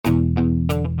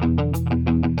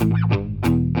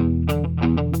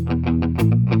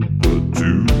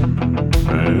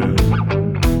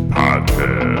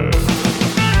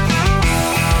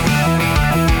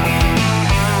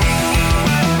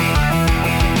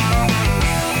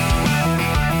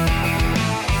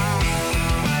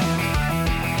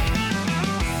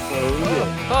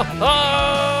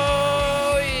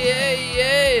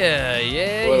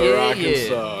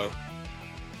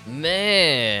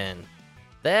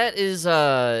that is,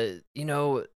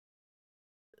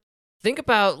 think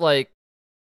about, like,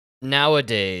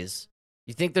 nowadays.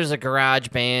 You think there's a garage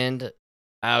band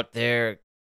out there,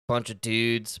 bunch of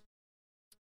dudes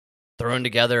throwing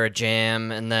together a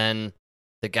jam, and then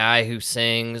the guy who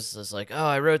sings is like, oh,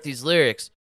 I wrote these lyrics.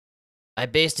 I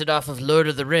based it off of Lord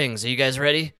of the Rings. Are you guys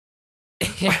ready?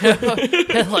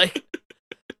 And, like,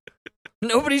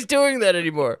 nobody's doing that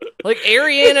anymore. Like,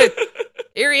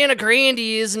 Ariana Grande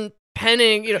isn't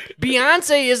penning,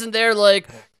 Beyonce isn't there like,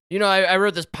 I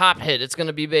wrote this pop hit. It's going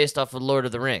to be based off of Lord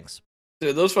of the Rings.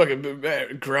 Dude, those fucking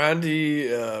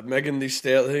Grande, Megan Thee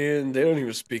Stallion, they don't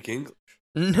even speak English.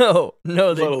 No, they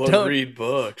Let alone don't. read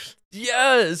books.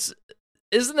 Yes.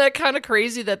 Isn't that kind of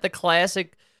crazy that the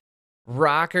classic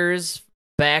rockers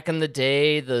back in the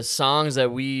day, the songs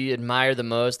that we admire the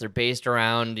most, they're based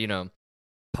around,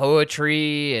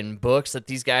 poetry and books that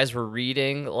these guys were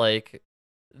reading? Like,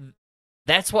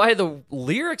 that's why the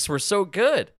lyrics were so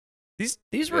good.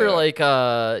 These were like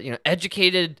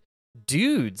educated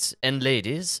dudes and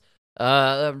ladies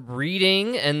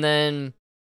reading and then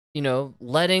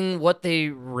letting what they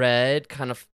read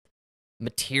kind of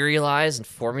materialize and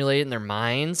formulate in their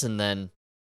minds, and then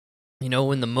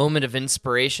when the moment of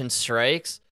inspiration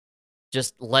strikes,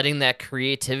 just letting that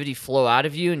creativity flow out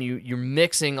of you, and you're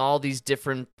mixing all these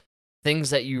different things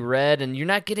that you read, and you're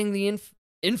not getting the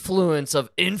influence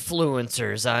of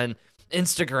influencers on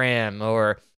Instagram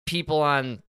or people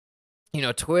on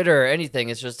Twitter or anything.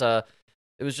 It's just it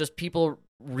was just people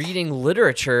reading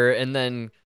literature and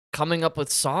then coming up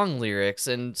with song lyrics,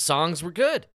 and songs were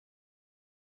good.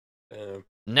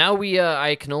 Now we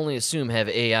I can only assume have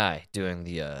AI doing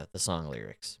the song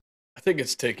lyrics. I think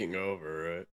it's taking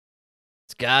over, right?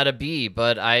 It's gotta be,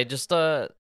 but I just again,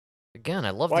 I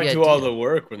love the idea. Why do all the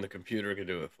work when the computer can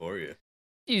do it for you?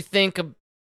 Do you think a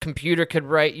computer could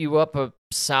write you up a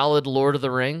solid Lord of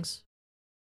the Rings?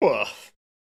 Well,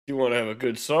 do you want to have a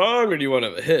good song or do you want to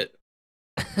have a hit?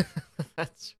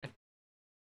 That's right.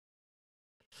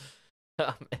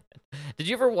 Oh, man. Did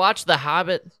you ever watch The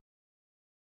Hobbit?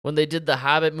 When they did the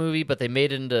Hobbit movie, but they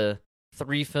made it into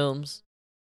 3 films?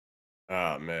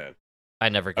 Oh, man. I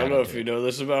never got I don't know if into you it. know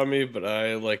this about me, but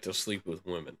I like to sleep with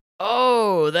women.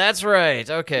 Oh, that's right.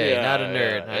 Okay, Yeah, not a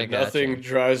nerd. yeah. I got Nothing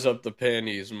dries up the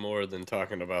panties more than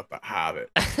talking about The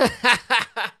Hobbit.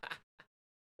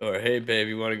 Or, hey, babe,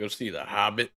 you want to go see The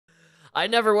Hobbit? I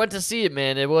never went to see it,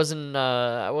 man. It wasn't.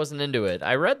 I wasn't into it.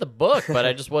 I read the book, but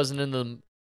I just wasn't in the.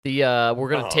 We're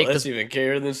gonna take that's this. even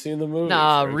scarier than seeing the movie.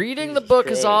 Nah, Frank. reading Jesus the book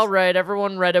Christ. is all right.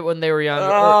 Everyone read it when they were young.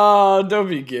 Oh, don't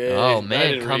be gay. Oh I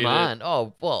man, didn't come read on.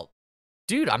 Oh well,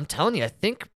 dude, I'm telling you, I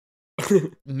think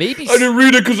it. maybe. I didn't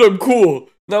read it because I'm cool.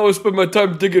 Now I spend my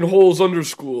time digging holes under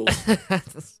schools,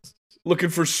 looking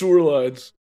for sewer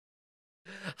lines.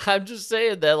 I'm just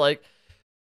saying that, like,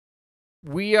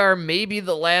 we are maybe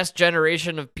the last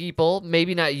generation of people,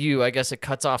 maybe not you, I guess it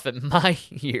cuts off at my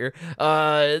year,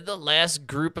 the last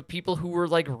group of people who were,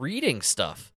 like, reading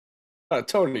stuff.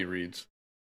 Tony reads.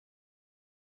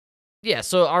 Yeah,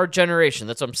 so our generation,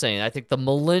 that's what I'm saying. I think the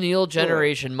millennial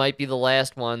generation might be the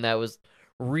last one that was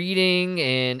reading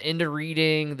and into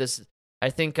reading.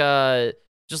 I think,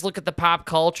 just look at the pop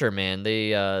culture, man.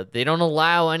 They don't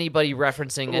allow anybody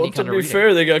referencing any kind of reading. To be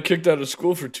fair, they got kicked out of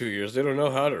school for 2 years. They don't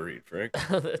know how to read, Frank.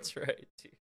 That's right,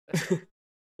 dude.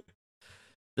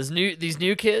 These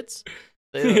new kids,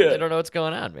 they don't know what's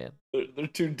going on, man. They're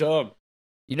too dumb.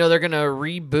 They're gonna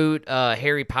reboot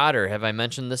Harry Potter. Have I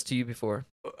mentioned this to you before?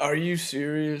 Are you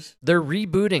serious? They're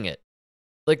rebooting it.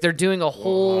 Like, they're doing a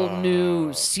whole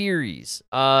new series.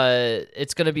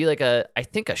 It's gonna be like I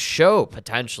think a show,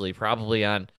 potentially, probably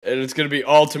on. And it's gonna be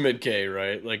ultimate gay,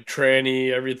 right? Like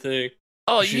tranny, everything.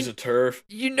 Oh, she's a turf.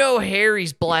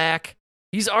 Harry's black.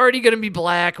 He's already gonna be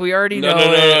black. We already know.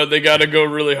 No. They gotta go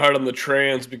really hard on the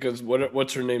trans because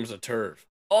what's her name's a turf.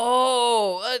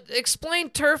 Oh,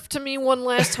 explain turf to me one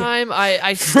last time.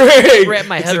 I Frank, wrap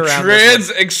my head around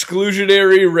trans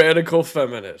exclusionary radical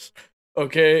feminist.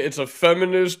 Okay, it's a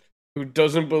feminist who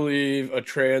doesn't believe a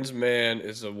trans man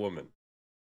is a woman.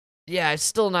 Yeah, I'm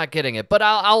still not getting it, but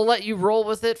I'll let you roll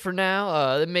with it for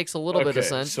now. It makes a little bit of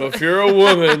sense. So if you're a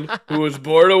woman who was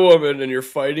born a woman and you're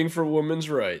fighting for women's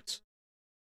rights,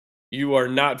 you are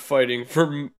not fighting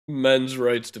for men's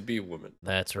rights to be women.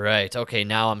 That's right. Okay,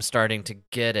 now I'm starting to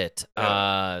get it.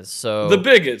 So the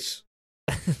bigots.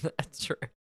 That's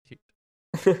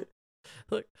right.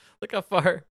 Look how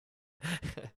far.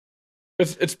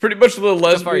 It's pretty much the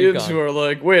lesbians who are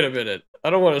like, wait a minute,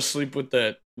 I don't want to sleep with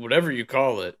that, whatever you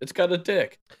call it. It's got a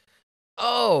dick.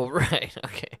 Oh, right.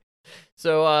 Okay.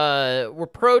 So we're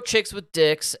pro chicks with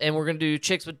dicks, and we're gonna do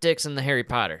chicks with dicks in the Harry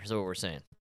Potter. Is what we're saying.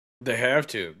 They have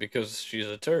to because she's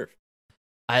a turf.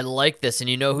 I like this, and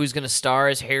you know who's going to star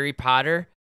as Harry Potter?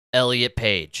 Elliot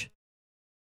Page.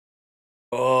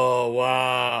 Oh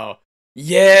wow,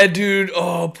 yeah, dude.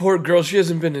 Oh, poor girl. She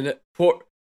hasn't been in it.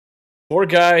 Poor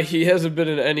guy. He hasn't been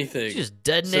in anything. Just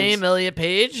dead name Elliot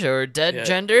Page or dead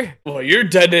gender? Well, you're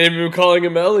dead name him calling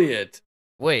him Elliot.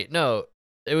 Wait, no,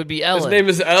 it would be Ellen. His name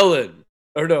is Ellen.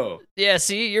 Or no? Yeah.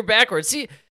 See, you're backwards. See.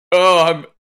 Oh,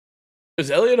 Is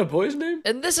Elliot a boy's name?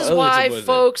 And this is why,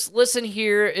 folks, listen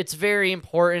here. It's very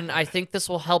important. I think this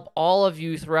will help all of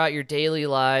you throughout your daily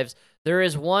lives. There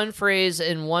is one phrase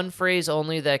and one phrase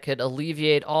only that could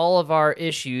alleviate all of our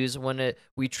issues when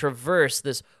we traverse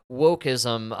this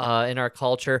wokeism in our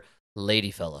culture.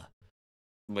 Lady fella.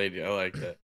 Lady, I like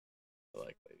that. I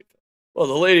like lady fella. Well,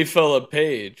 the lady fella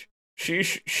Paige,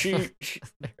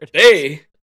 they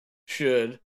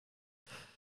should.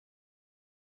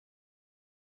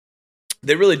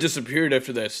 They really disappeared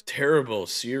after that terrible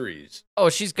series. Oh,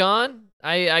 she's gone?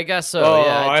 I guess so. Oh,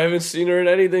 yeah. I haven't seen her in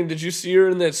anything. Did you see her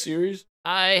in that series?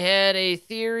 I had a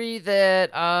theory that,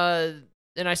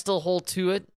 and I still hold to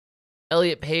it,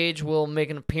 Elliot Page will make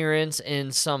an appearance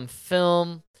in some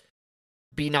film,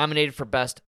 be nominated for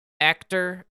Best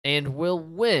Actor, and will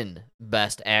win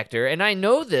Best Actor. And I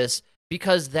know this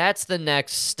because that's the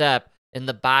next step in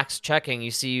the box checking. You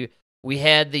see, we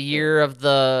had the year of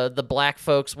the black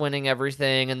folks winning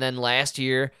everything, and then last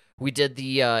year we did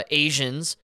the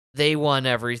Asians. They won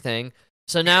everything.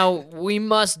 So now we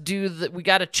must do we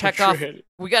got to check off.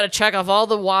 We got to check off all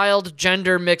the wild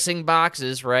gender mixing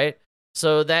boxes, right?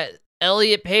 So that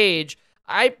Elliot Page,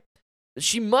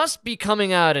 she must be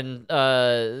coming out, and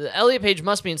Elliot Page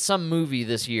must be in some movie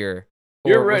this year.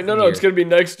 You're right. No, it's gonna be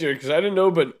next year because I didn't know,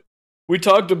 but we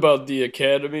talked about the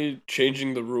Academy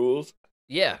changing the rules.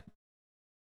 Yeah,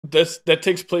 that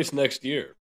takes place next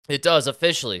year. It does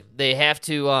officially. They have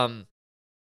to.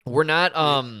 We're not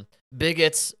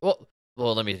bigots. Well,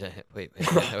 let me wait.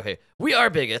 We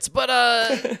are bigots, but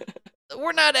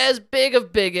we're not as big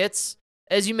of bigots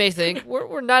as you may think.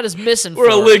 We're not as misinformed.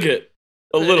 We're a ligot,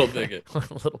 a little bigot, a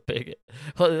little bigot.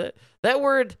 Well, that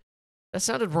word that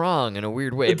sounded wrong in a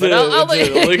weird way. Did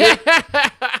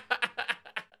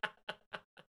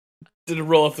it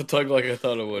roll off the tongue like I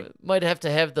thought it would? Might have to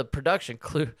have the production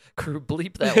crew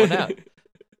bleep that one out.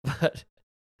 But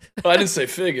I didn't say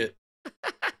figgot.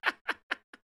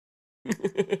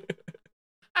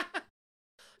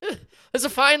 It's a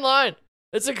fine line.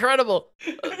 It's incredible.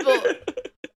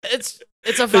 It's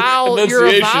a vowel. You're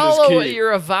a vowel away.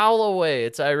 You're a vowel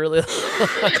away. I really.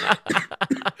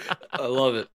 I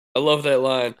love it. I love that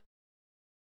line.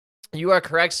 You are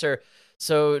correct, sir.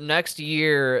 So next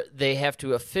year they have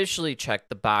to officially check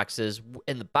the boxes,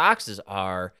 and the boxes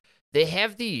are they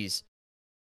have these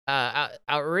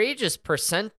outrageous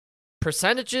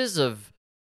percentages of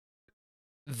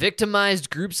victimized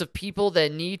groups of people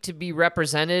that need to be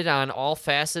represented on all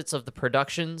facets of the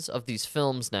productions of these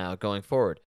films now going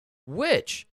forward.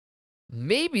 Which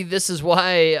maybe this is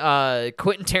why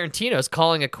Quentin Tarantino is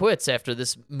calling it quits after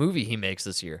this movie he makes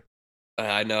this year.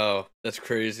 I know. That's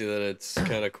crazy that it's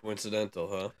kind of coincidental,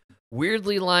 huh?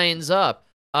 Weirdly lines up.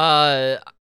 Anecdotally,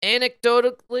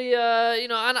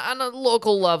 on a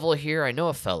local level here, I know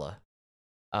a fella.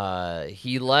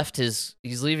 He's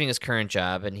leaving his current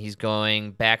job and he's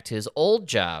going back to his old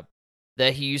job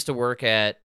that he used to work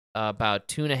at about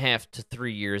 2.5 to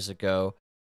 3 years ago.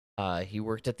 He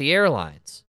worked at the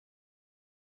airlines.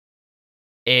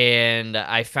 And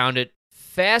I found it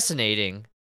fascinating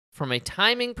from a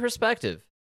timing perspective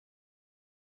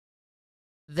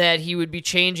that he would be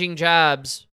changing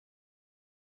jobs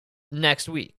next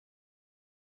week.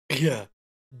 Yeah.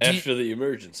 After the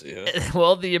emergency, huh?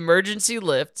 Well, the emergency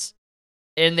lifts,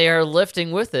 and they are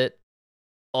lifting with it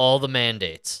all the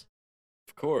mandates.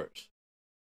 Of course.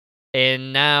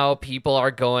 And now people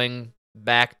are going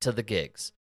back to the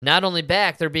gigs. Not only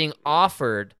back, they're being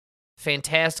offered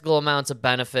fantastical amounts of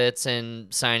benefits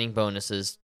and signing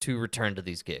bonuses to return to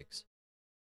these gigs.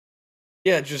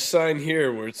 Yeah, just sign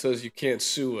here where it says you can't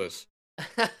sue us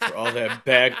for all that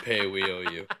back pay we owe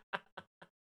you.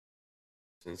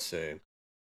 It's insane.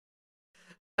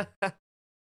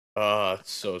 It's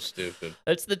so stupid.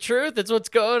 That's the truth. That's what's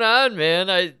going on,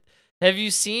 man. Have you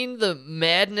seen the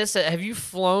madness? Have you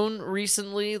flown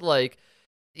recently? Like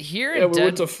here in we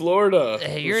went to Florida.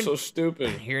 You're so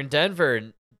stupid. Here in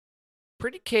Denver,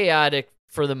 pretty chaotic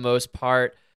for the most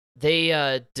part.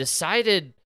 They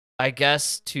decided, I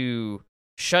guess, to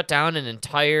shut down an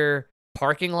entire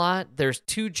parking lot. There's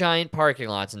 2 giant parking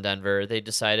lots in Denver. They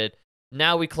decided,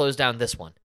 now we close down this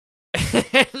one.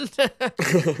 and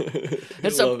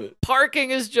so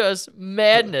parking is just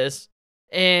madness.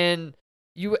 and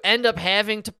you end up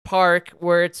having to park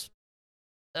where it's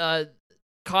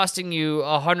costing you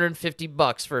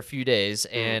 $150 for a few days,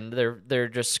 and they're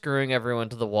just screwing everyone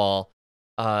to the wall.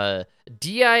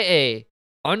 DIA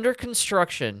under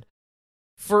construction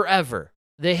forever.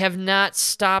 They have not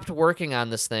stopped working on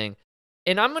this thing.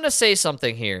 And I'm going to say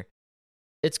something here.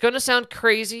 It's going to sound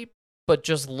crazy, but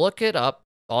just look it up.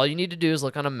 All you need to do is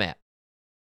look on a map.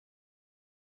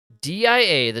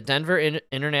 DIA, the Denver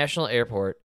International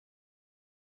Airport,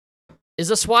 is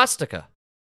a swastika.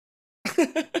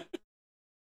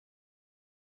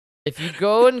 If you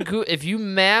go and if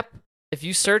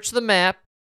you search the map,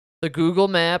 the Google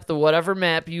map, the whatever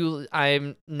map,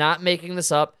 I'm not making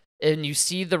this up, and you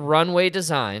see the runway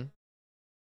design,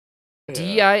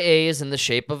 DIA is in the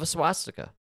shape of a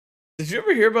swastika. Did you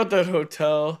ever hear about that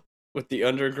hotel with the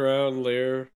underground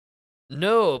layer?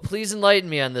 No, please enlighten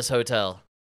me on this hotel.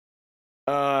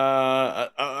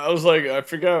 I was like, I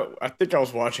forgot. I think I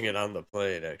was watching it on the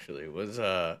plane. Actually, it was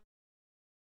well,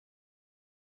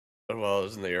 it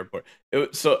was in the airport.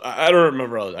 So I don't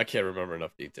remember I can't remember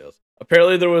enough details.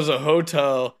 Apparently, there was a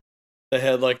hotel that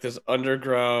had like this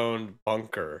underground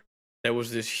bunker. That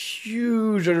was this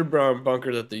huge underground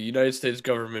bunker that the United States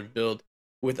government built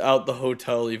without the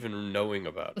hotel even knowing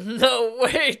about it. No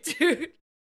way, dude.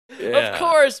 Yeah. Of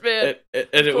course, man.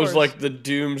 And it was like the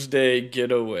doomsday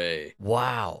getaway.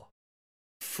 Wow.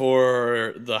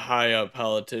 For the high up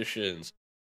politicians.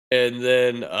 And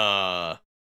then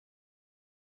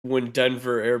when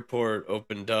Denver Airport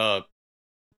opened up,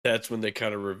 that's when they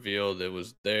kind of revealed it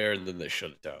was there, and then they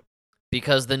shut it down.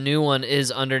 Because the new one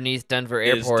is underneath Denver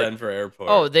Airport. Denver Airport.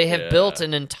 Oh, they have built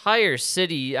an entire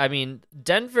city. I mean,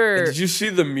 Denver... And did you see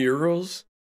the murals?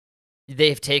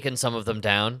 They've taken some of them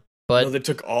down, but... No, they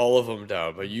took all of them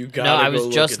down, but you gotta go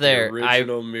look at the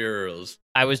original murals.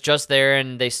 I was just there,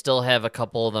 and they still have a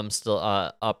couple of them still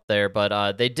up there,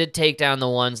 but they did take down the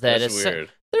ones that... That's weird.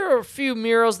 There are a few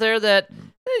murals there that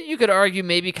you could argue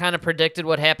maybe kind of predicted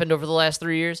what happened over the last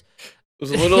 3 years. It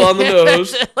was a little on the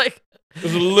nose. It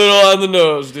was a little on the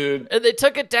nose, dude. And they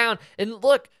took it down. And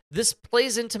look, this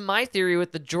plays into my theory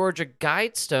with the Georgia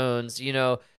Guidestones. You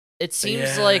know, it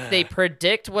seems like they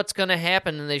predict what's going to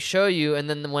happen, and they show you, and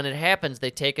then when it happens,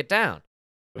 they take it down.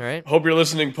 All right? Hope you're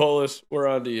listening, Polis. We're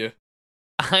on to you.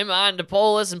 I'm on to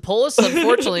Polis, and Polis,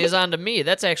 unfortunately, is on to me.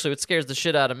 That's actually what scares the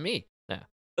shit out of me now.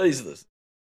 He's listening.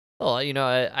 Well, you know,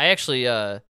 I actually...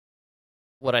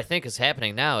 what I think is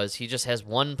happening now is he just has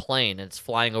one plane, and it's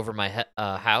flying over my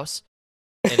house.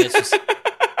 And it's just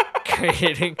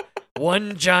creating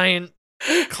one giant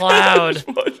cloud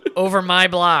over my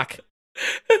block.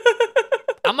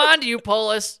 I'm on to you,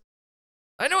 Polis.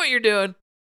 I know what you're doing.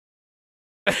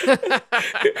 You're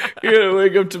gonna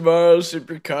wake up tomorrow, sip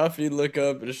your coffee, look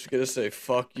up, and it's just gonna say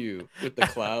 "fuck you" with the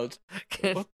clouds.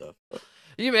 What the fuck?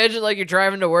 You imagine like you're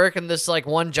driving to work and this like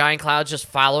one giant cloud's just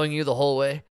following you the whole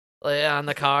way, like on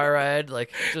the car ride,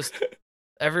 like just.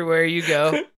 Everywhere you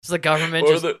go, it's the government.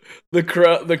 Or just...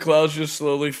 the clouds just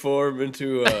slowly form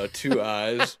into two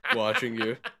eyes watching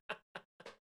you.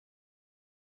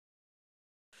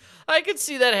 I could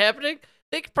see that happening.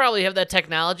 They could probably have that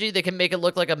technology. They can make it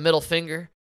look like a middle finger.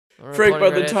 Frank,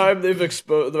 by the time by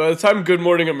the time Good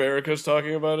Morning America is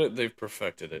talking about it, they've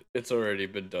perfected it. It's already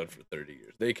been done for 30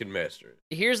 years. They can master it.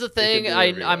 Here's the thing: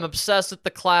 I'm obsessed with the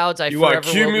clouds. You want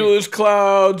cumulus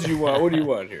clouds? You want what do you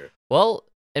want here? Well.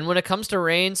 And when it comes to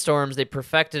rainstorms, they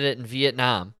perfected it in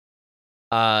Vietnam.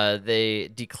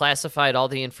 They declassified all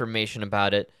the information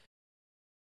about it.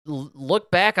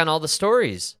 Look back on all the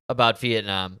stories about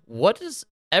Vietnam. What does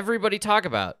everybody talk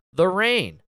about? The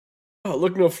rain. Oh,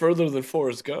 look no further than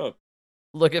Forrest Gump.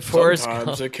 Look at Forrest Gump.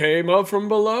 Sometimes it came up from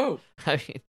below. I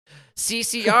mean,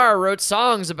 CCR wrote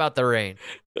songs about the rain.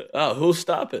 Oh, who'll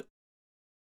stop it?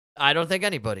 I don't think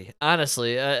anybody,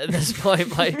 honestly, at this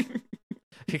point, Mike.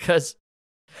 Because...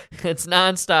 it's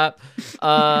nonstop.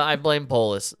 I blame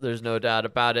Polis. There's no doubt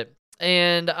about it.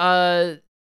 And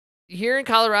here in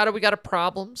Colorado, we got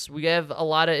problems. We have a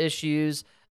lot of issues.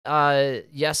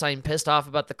 Yes, I'm pissed off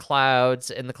about the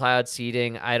clouds and the cloud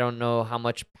seeding. I don't know how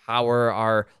much power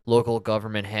our local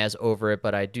government has over it,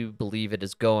 but I do believe it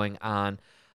is going on.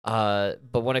 But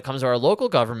when it comes to our local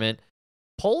government,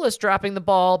 Polis dropping the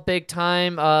ball big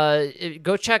time.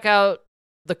 Go check out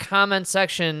the comment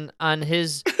section on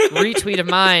his retweet of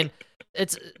mine.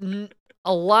 It's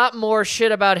a lot more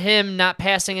shit about him not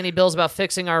passing any bills about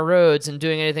fixing our roads and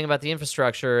doing anything about the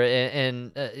infrastructure,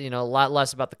 and you know, a lot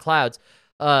less about the clouds.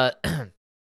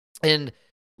 And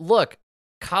look,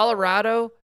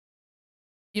 Colorado,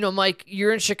 you know, Mike,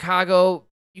 you're in Chicago.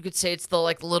 you could say it's the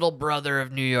like little brother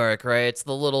of New York, right? It's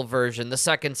the little version, the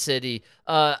second city.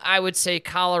 I would say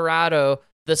Colorado,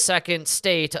 the second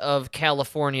state of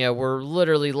California. We're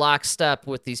literally lockstep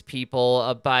with these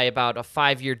people by about a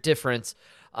 5-year difference.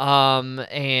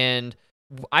 And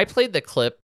I played the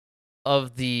clip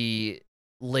of the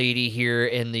lady here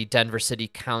in the Denver City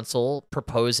Council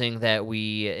proposing that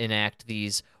we enact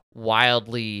these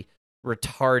wildly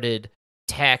retarded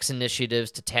tax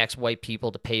initiatives to tax white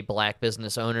people to pay black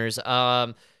business owners.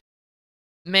 Man,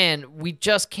 we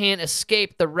just can't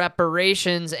escape the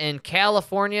reparations, and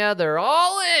California, they're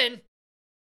all in.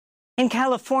 In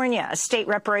California, a state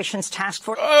reparations task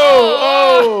force.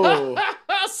 Oh!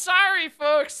 Sorry,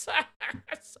 folks.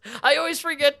 I always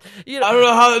forget. I don't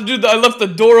know how, dude. I left the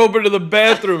door open to the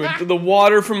bathroom, and the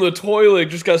water from the toilet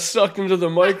just got sucked into the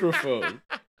microphone.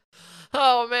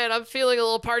 Oh man, I'm feeling a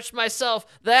little parched myself.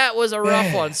 That was a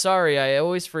rough one. Sorry, I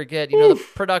always forget. The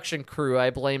production crew,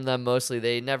 I blame them mostly.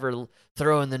 They never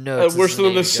throw in the notes. Worse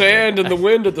than the sand and the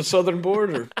wind at the southern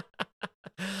border.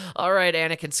 All right,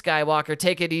 Anakin Skywalker,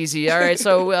 take it easy. All right,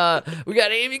 so we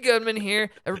got Amy Goodman here.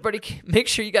 Everybody, make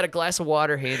sure you got a glass of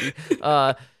water handy.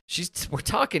 We're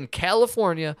talking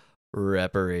California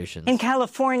reparations. In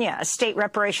California, a state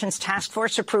reparations task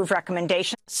force approved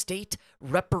recommendations. State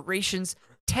reparations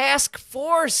task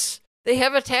force. They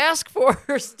have a task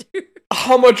force, dude.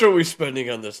 How much are we spending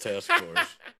on this task force?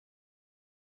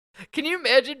 Can you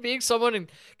imagine being someone in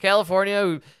California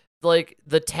who, like,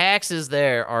 the taxes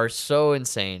there are so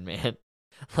insane, man?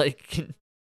 Like, can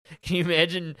you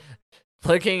imagine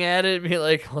looking at it and be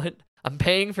like, what? I'm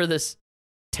paying for this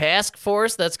task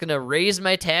force that's going to raise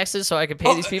my taxes so I can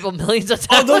pay these people millions of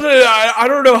dollars? I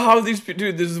don't know how these people...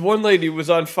 Dude, this one lady was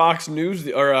on Fox News,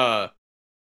 or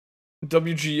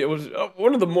WG, it was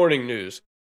one of the morning news.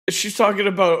 She's talking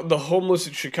about the homeless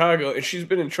in Chicago, and she's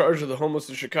been in charge of the homeless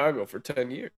in Chicago for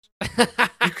 10 years.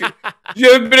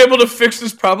 You haven't been able to fix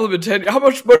this problem in 10 years. How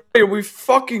much money are we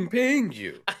fucking paying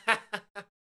you?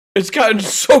 It's gotten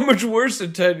so much worse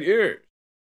in 10 years.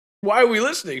 Why are we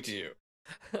listening to you?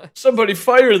 Somebody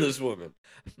fire this woman.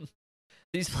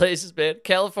 These places, man.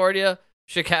 California,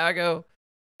 Chicago,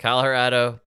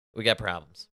 Colorado, we got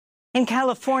problems. In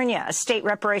California, a state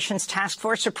reparations task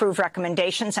force approved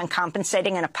recommendations on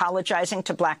compensating and apologizing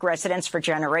to black residents for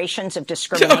generations of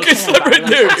discrimination okay, stop right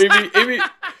there, Amy.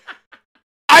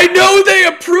 I know they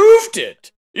approved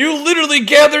it. You literally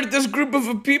gathered this group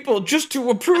of people just to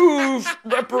approve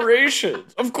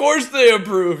reparations. Of course they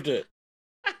approved it.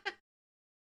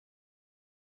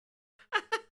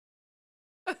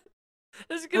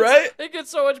 It gets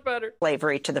so much better.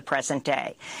 Slavery to the present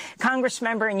day.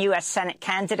 Congressmember and U.S. Senate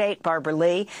candidate Barbara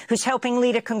Lee, who's helping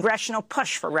lead a congressional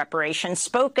push for reparations,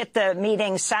 spoke at the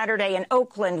meeting Saturday in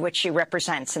Oakland, which she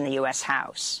represents in the U.S.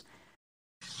 House.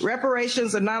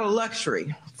 Reparations are not a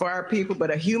luxury for our people, but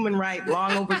a human right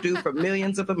long overdue for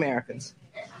millions of Americans.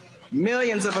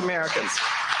 Millions of Americans.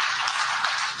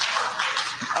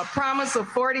 A promise of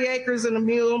 40 acres and a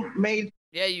mule made...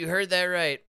 Yeah, you heard that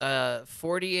right.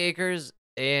 40 acres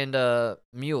and a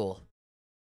mule.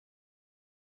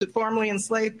 To formerly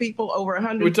enslaved people over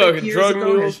 100 We're talking years drug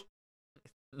ago. mules?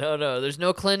 No, there's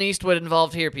no Clint Eastwood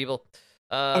involved here, people.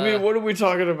 I mean, what are we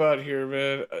talking about here,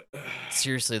 man?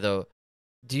 Seriously, though.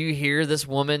 Do you hear this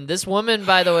woman? This woman,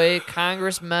 by the way,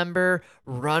 Congress member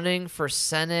running for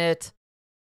Senate.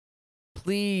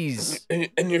 Please.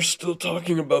 And you're still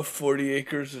talking about 40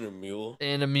 acres and a mule?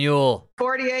 And a mule.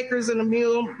 40 acres and a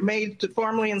mule made to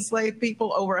formerly enslaved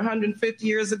people over 150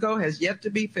 years ago has yet to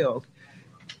be filled.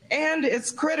 And it's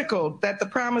critical that the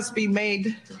promise be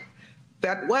made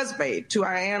that was made to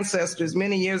our ancestors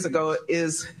many years ago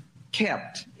is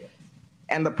kept.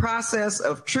 And the process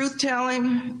of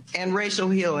truth-telling and racial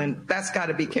healing, that's got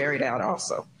to be carried out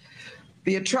also.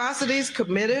 The atrocities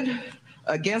committed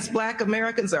against Black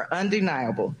Americans are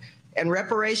undeniable, and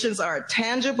reparations are a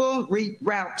tangible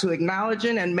route to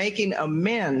acknowledging and making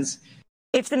amends.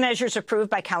 If the measures approved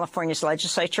by California's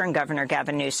legislature and Governor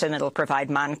Gavin Newsom, it'll provide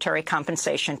monetary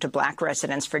compensation to black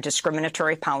residents for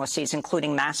discriminatory policies,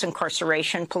 including mass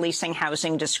incarceration, policing,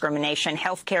 housing discrimination,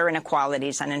 healthcare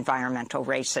inequalities, and environmental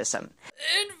racism.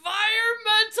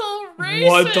 Environmental racism?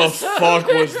 What the fuck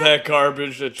was that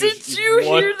garbage? That just, Did you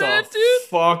hear that, dude? What the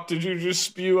fuck did you just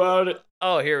spew out?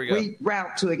 Oh, here we go.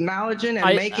 Route to acknowledging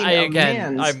and making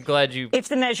amends. I'm glad you... If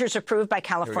the measures approved by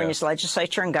California's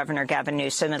legislature and Governor Gavin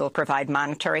Newsom, it'll provide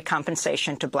monetary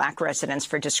compensation to black residents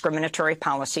for discriminatory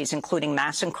policies, including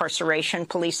mass incarceration,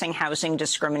 policing, housing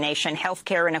discrimination,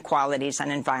 healthcare inequalities,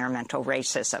 and environmental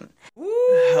racism.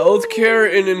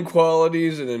 Healthcare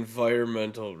inequalities and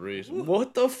environmental racism.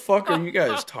 What the fuck are you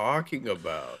guys talking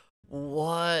about?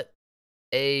 What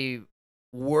a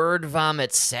word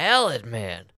vomit salad,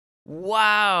 man.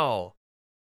 Wow.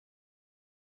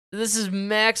 This is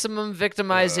maximum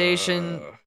victimization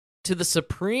to the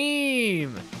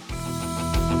supreme.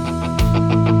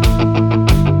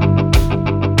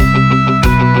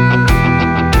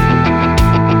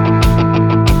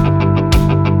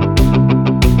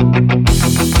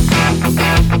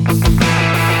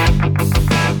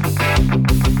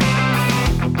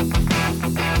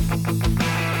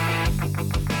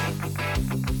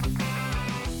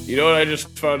 You know what I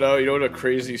just found out? You know what a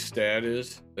crazy stat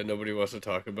is that nobody wants to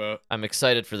talk about? I'm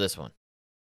excited for this one.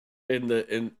 At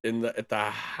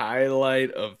the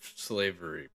highlight of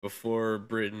slavery, before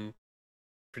Britain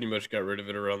pretty much got rid of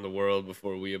it around the world,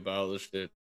 before we abolished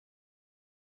it.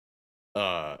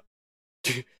 Do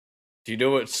you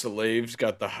know what slaves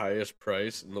got the highest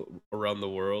price around the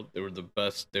world? They were the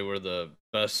best. They were the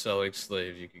best-selling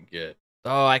slaves you could get.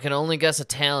 Oh, I can only guess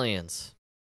Italians.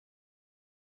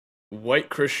 White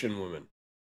Christian women.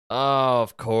 Oh,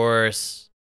 of course.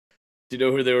 Do you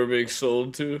know who they were being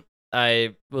sold to?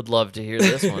 I would love to hear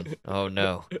this one. Oh,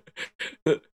 no.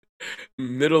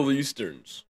 Middle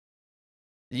Easterns.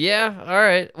 Yeah, all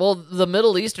right. Well, the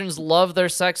Middle Easterns love their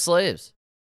sex slaves.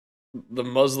 The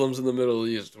Muslims in the Middle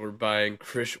East were buying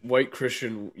white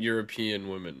Christian European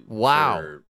women. Wow.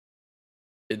 For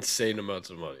insane amounts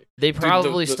of money. They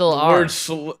probably still are.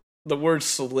 The word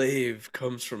slave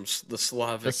comes from the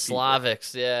Slavic. The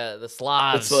Slavics, yeah, the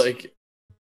Slavs. It's like,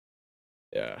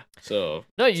 yeah. So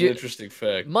no, it's an interesting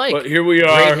fact. Mike, but here we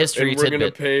are, history and we're tidbit.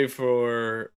 gonna pay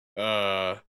for.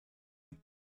 Oh,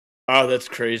 that's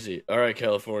crazy. All right,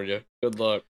 California. Good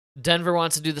luck. Denver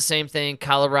wants to do the same thing.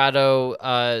 Colorado.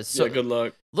 Yeah, good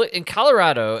luck. Look, in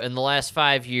Colorado, in the last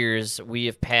 5 years, we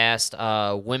have passed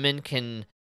women can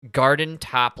garden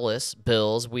topless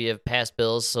bills. We have passed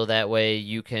bills so that way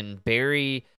you can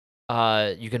bury,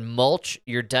 you can mulch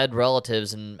your dead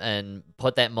relatives and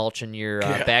put that mulch in your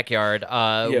backyard.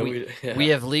 We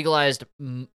have legalized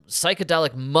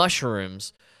psychedelic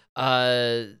mushrooms.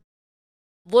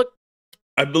 Look,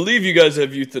 I believe you guys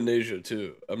have euthanasia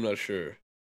too. I'm not sure.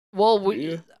 Well,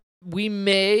 we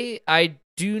may. I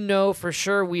do know for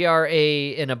sure we are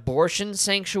an abortion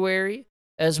sanctuary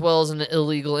as well as an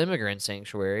illegal immigrant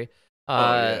sanctuary.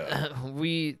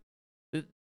 We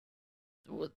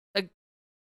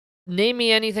name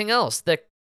me anything else that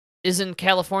is in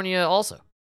California also.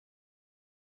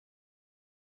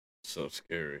 So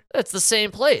scary. It's the same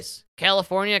place.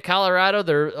 California, Colorado,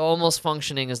 they're almost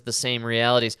functioning as the same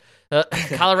realities.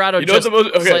 Colorado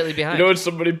slightly behind. You know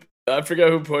what I forgot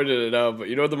who pointed it out, but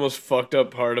you know what the most fucked up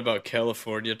part about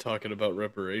California talking about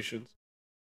reparations?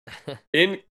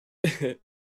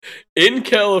 In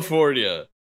California,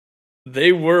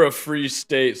 they were a free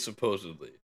state,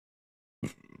 supposedly.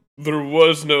 There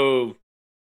was no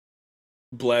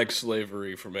black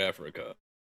slavery from Africa.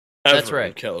 That's right.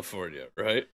 In California,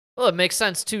 right? Well, it makes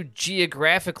sense, too.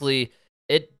 Geographically,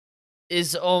 it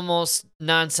is almost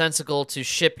nonsensical to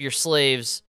ship your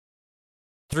slaves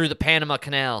through the Panama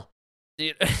Canal.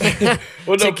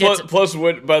 Well, no, plus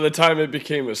by the time it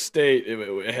became a state,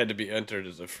 it had to be entered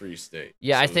as a free state.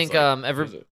 Yeah, so I think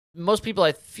most people,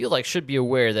 I feel like, should be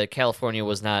aware that California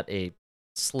was not a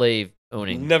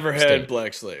slave-owning Never had state.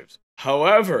 Black slaves.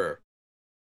 However,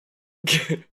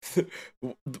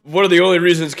 one of the only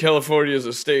reasons California is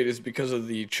a state is because of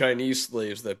the Chinese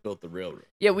slaves that built the railroad.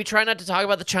 Yeah, we try not to talk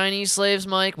about the Chinese slaves,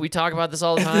 Mike. We talk about this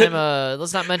all the time.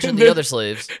 Let's not mention the other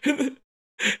slaves.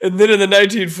 And then in the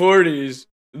 1940s,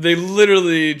 they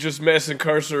literally just mass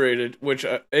incarcerated, which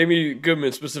Amy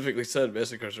Goodman specifically said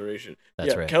mass incarceration.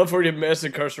 That's right. California mass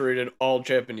incarcerated all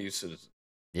Japanese citizens.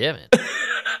 Yeah, man.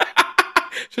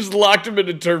 Just locked them in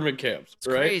internment camps. It's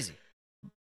right? crazy.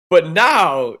 But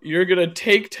now you're going to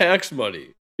take tax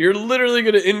money. You're literally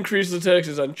going to increase the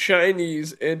taxes on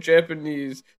Chinese and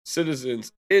Japanese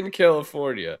citizens in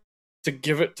California to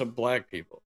give it to black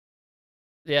people.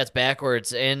 Yeah, it's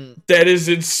backwards, and that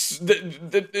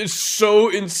is so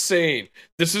insane.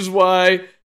 This is why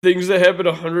things that happened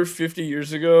 150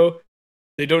 years ago,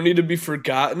 they don't need to be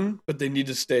forgotten, but they need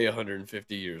to stay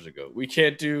 150 years ago. We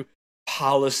can't do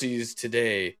policies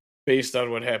today based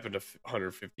on what happened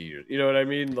 150 years. You know what I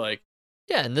mean? Like,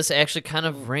 yeah, and this actually kind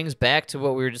of rings back to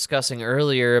what we were discussing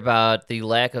earlier about the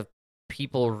lack of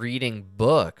people reading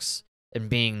books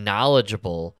and being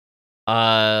knowledgeable.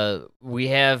 We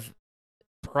have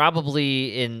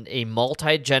probably in a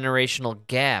multi-generational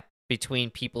gap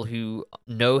between people who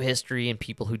know history and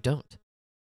people who don't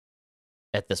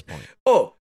at this point.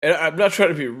 Oh, and I'm not trying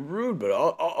to be rude, but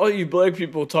all you black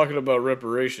people talking about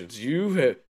reparations,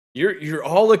 you're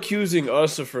all accusing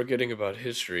us of forgetting about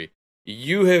history.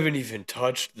 you haven't even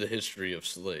touched the history of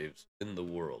slaves in the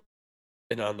world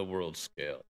and on the world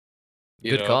scale.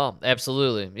 Good call.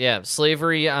 Absolutely. Yeah.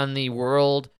 Slavery on the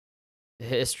world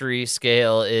history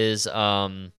scale is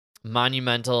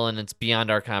monumental, and it's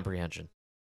beyond our comprehension.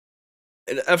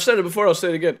 And I've said it before, I'll say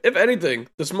it again. If anything,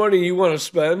 this money you want to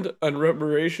spend on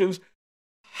reparations,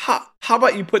 how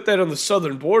about you put that on the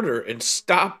southern border and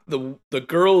stop the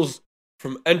girls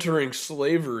from entering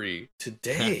slavery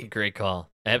today? Great call.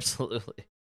 Absolutely.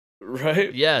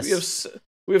 Right? Yes.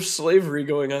 We have slavery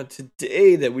going on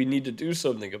today that we need to do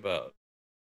something about.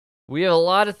 We have a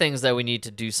lot of things that we need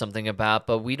to do something about,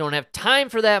 but we don't have time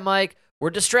for that, Mike. We're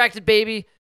distracted, baby.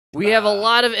 We have a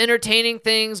lot of entertaining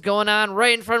things going on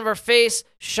right in front of our face.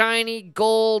 Shiny,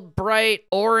 gold, bright,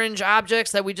 orange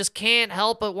objects that we just can't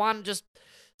help but want to just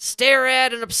stare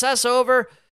at and obsess over.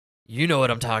 You know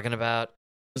what I'm talking about.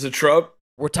 Is it Trump?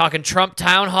 We're talking Trump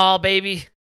Town Hall, baby.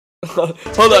 Hold on.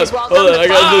 I gotta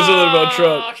say something about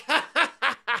Trump.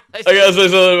 I gotta say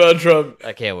something about Trump.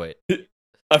 I can't wait.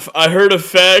 I heard a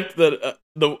fact that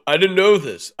I didn't know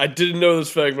this. I didn't know this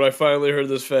fact, but I finally heard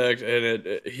this fact,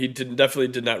 and he definitely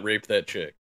did not rape that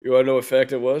chick. You want to know what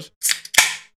fact it was?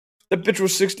 That bitch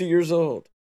was 60 years old.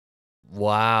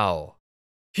 Wow.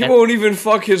 He won't even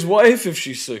fuck his wife if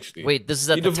she's 60. Wait, this is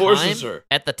at he the divorces time? her.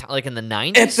 At the like in the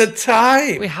 90s? At the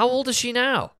time. Wait, how old is she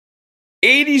now?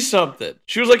 80-something.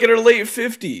 She was like in her late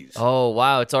 50s. Oh,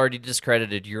 wow. It's already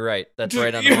discredited. You're right. That's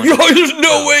right on the money. There's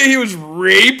no way he was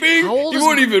raping. How old he is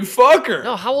wouldn't even fuck her.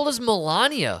 No, how old is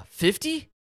Melania? 50?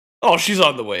 Oh, she's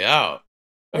on the way out.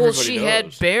 Well, she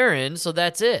had Barron, so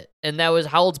that's it. And that was,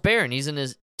 how old's Barron? He's in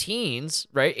his teens,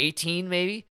 right? 18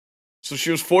 maybe? So she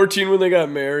was 14 when they got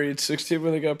married, 16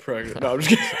 when they got pregnant. No, I'm just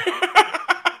kidding.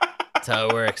 That's how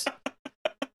it works.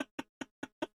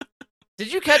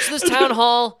 Did you catch this town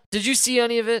hall? Did you see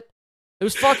any of it? It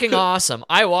was fucking awesome.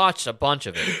 I watched a bunch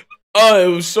of it.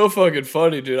 Oh, it was so fucking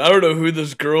funny, dude. I don't know who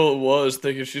this girl was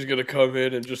thinking she's gonna come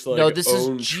in and just like no, this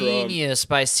own is Trump. genius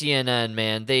by CNN,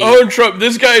 man. They own Trump.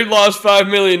 This guy lost $5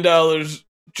 million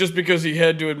just because he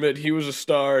had to admit he was a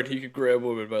star and he could grab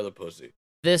women by the pussy.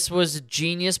 This was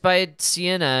genius by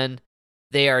CNN.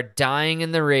 They are dying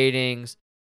in the ratings.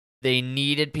 They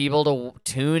needed people to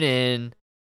tune in.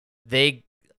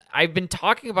 I've been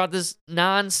talking about this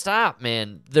nonstop,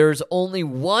 man. There's only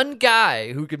one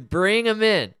guy who can bring him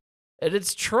in, and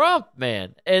it's Trump,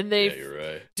 man. And Yeah, you're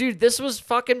right. dude, this was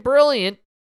fucking brilliant.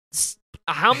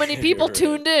 How many people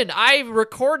tuned in? I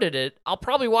recorded it. I'll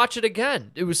probably watch it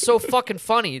again. It was so fucking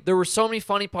funny. There were so many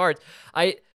funny parts.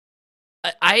 I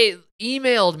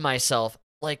emailed myself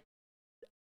like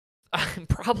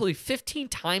probably 15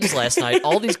 times last night.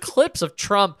 All these clips of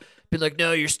Trump being like,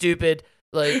 "No, you're stupid.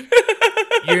 Like,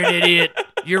 you're an idiot.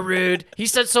 You're rude." He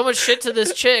said so much shit to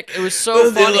this chick. It was so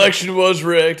The funny. election was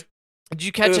rigged. Did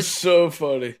you catch It it? was so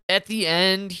funny. At the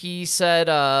end, he said,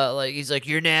 he's like,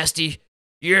 "You're nasty.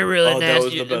 You're really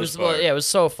nasty." That was the best part. Yeah, it was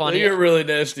so funny. You're a really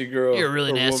nasty girl. You're a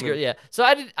really nasty girl. Yeah. So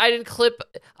I didn't clip.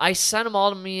 I sent them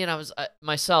all to me, and I was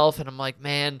myself, and I'm like,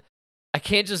 man, I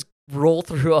can't just roll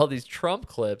through all these Trump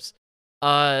clips.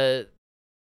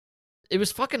 It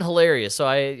was fucking hilarious. So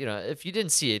if you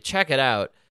didn't see it, check it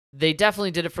out. They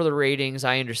definitely did it for the ratings.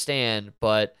 I understand,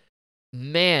 but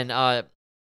man,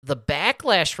 the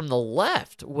backlash from the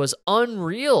left was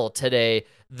unreal today.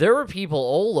 There were people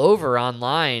all over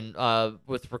online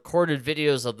with recorded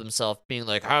videos of themselves being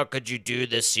like, "How could you do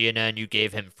this, CNN? You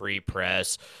gave him free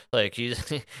press. Like,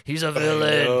 he's a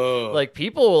villain." Like,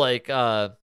 people like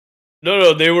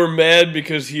No, they were mad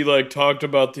because he like talked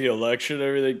about the election and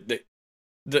everything.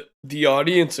 The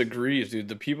audience agrees, dude.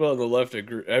 The people on the left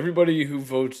agree. Everybody who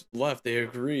votes left, they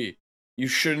agree. You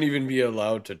shouldn't even be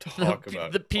allowed to talk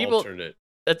about the people. alternate.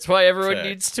 That's why everyone facts.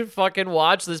 needs to fucking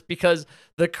watch this, because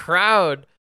the crowd,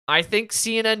 I think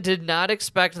CNN did not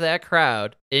expect that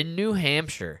crowd in New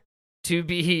Hampshire to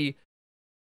be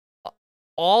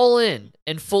all in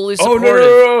and fully supportive.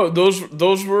 Oh, no.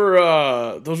 Those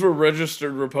were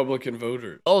registered Republican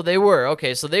voters. Oh, they were.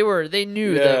 Okay, so they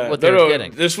knew what they were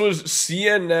getting. This was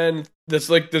CNN.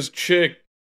 That's like this chick.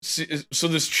 So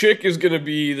this chick is gonna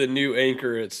be the new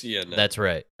anchor at CNN. That's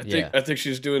right. I think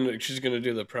she's gonna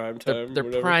do the prime time. They're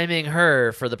priming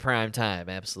her for the prime time.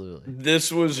 Absolutely.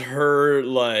 This was her,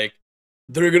 like,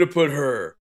 they're gonna put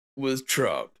her with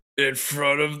Trump in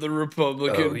front of the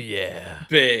Republican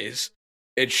base,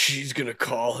 and she's gonna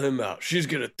call him out. She's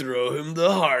gonna throw him the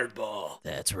hardball.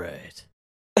 That's right.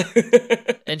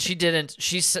 And she didn't.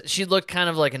 She looked kind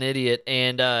of like an idiot.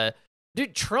 And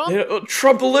dude, Trump. Yeah,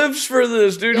 Trump lives for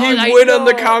this, dude. God, He went on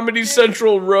the Comedy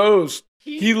Central roast.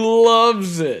 He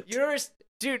loves it.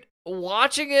 Dude,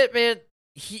 watching it, man.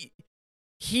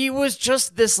 he was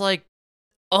just this like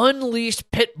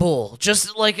unleashed pit bull,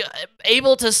 just like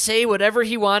able to say whatever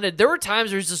he wanted. There were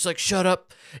times where he's just like, "Shut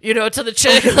up," to the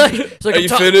chick. Like, it's like, Are you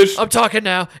finished? I'm talking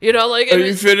now. Like, are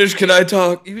you finished? Can I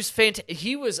talk? He was fantastic.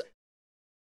 He was.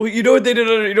 Well, you know what they did?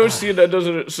 You know what CNN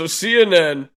does? So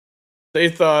CNN, they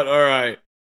thought, all right,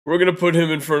 we're gonna put him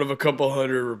in front of a couple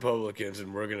hundred Republicans,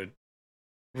 and we're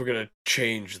gonna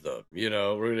change them. We're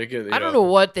gonna get. I don't know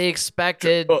what they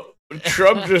expected.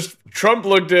 Trump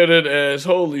looked at it as,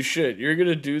 holy shit, you're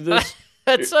gonna do this?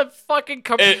 That's a fucking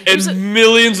and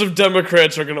millions of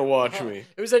Democrats are gonna watch me.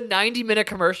 It was a 90-minute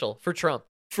commercial for Trump.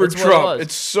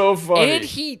 It's so funny. And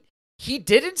he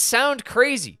didn't sound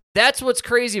crazy. That's what's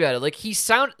crazy about it. Like,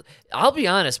 I'll be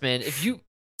honest, man, if you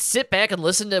sit back and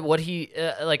listen to what he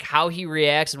like how he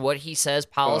reacts and what he says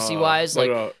policy-wise,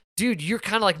 dude, you're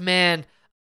kind of like, man,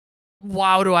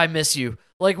 wow, do I miss you?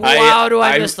 Like, wow, do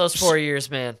I miss those 4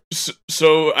 years, man?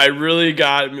 So what really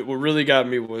got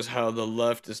me was how the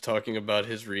left is talking about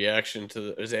his reaction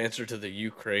to his answer to the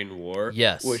Ukraine war.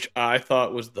 Yes. Which I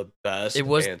thought was the best answer. It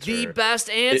was the best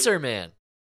answer, man.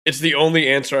 It's the only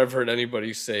answer I've heard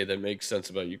anybody say that makes sense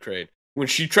about Ukraine. When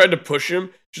she tried to push him,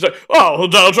 she's like, "Oh, well,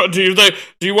 Donald Trump, do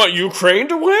you want Ukraine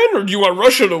to win or do you want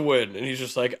Russia to win?" And he's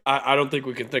just like, I don't think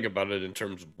we can think about it in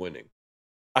terms of winning.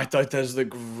 I thought that was the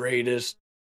greatest.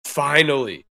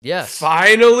 Finally. Yes.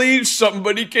 Finally,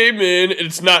 somebody came in.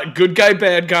 It's not good guy,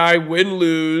 bad guy, win,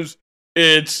 lose.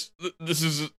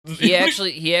 He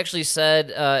actually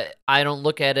said, I don't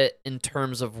look at it in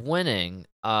terms of winning.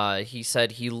 He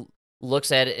said he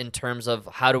looks at it in terms of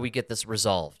how do we get this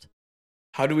resolved?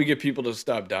 How do we get people to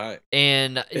stop dying?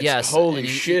 And yes. Holy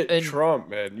shit, Trump,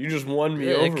 man. You just won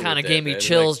me over. It kind of gave me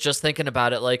chills just thinking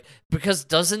about it. Like, because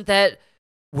doesn't that,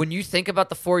 when you think about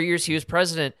the 4 years he was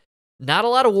president, not a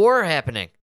lot of war happening.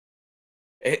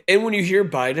 And when you hear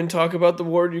Biden talk about the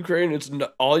war in Ukraine,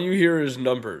 all you hear is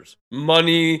numbers,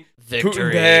 money, victory,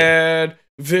 Putin bad,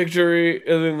 victory,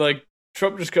 and then like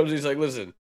Trump just comes. And he's like,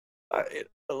 "Listen,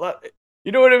 a lot.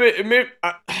 You know what I mean?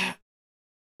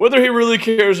 Whether he really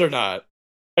cares or not,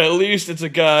 at least it's a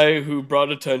guy who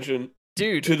brought attention,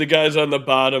 to the guys on the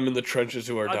bottom in the trenches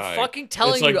who are dying. I'm fucking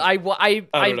telling you,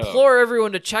 I implore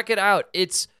everyone to check it out.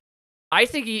 I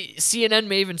think CNN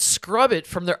may even scrub it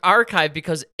from their archive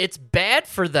because it's bad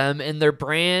for them and their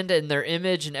brand and their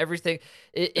image and everything.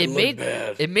 It made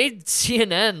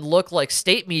CNN look like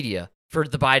state media for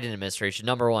the Biden administration,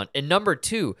 number one. And number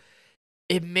two,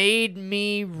 it made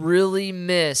me really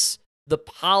miss the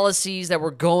policies that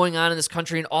were going on in this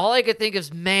country. And all I could think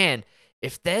is, man,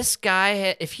 if this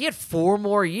guy if he had 4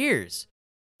 more years,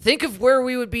 think of where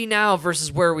we would be now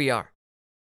versus where we are.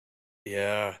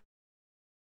 Yeah.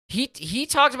 He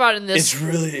talked about in this. It's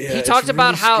really. Yeah, he talked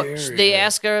about how scary, they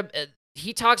ask her.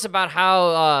 He talks about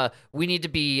how we need to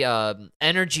be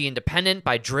energy independent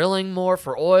by drilling more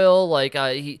for oil. Like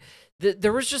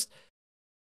there was just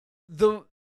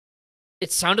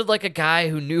It sounded like a guy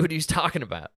who knew what he was talking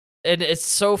about, and it's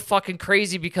so fucking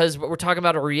crazy because we're talking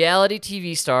about a reality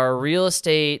TV star, a real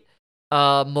estate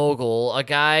mogul, a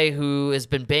guy who has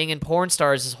been banging porn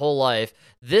stars his whole life.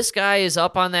 This guy is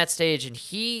up on that stage, and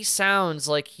he sounds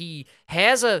like he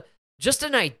has just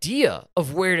an idea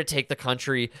of where to take the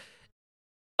country.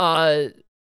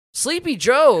 Sleepy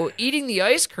Joe eating the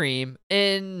ice cream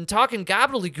and talking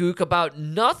gobbledygook about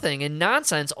nothing and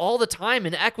nonsense all the time,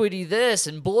 and equity this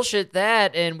and bullshit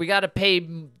that, and we got to pay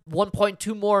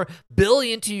 1.2 more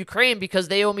billion to Ukraine because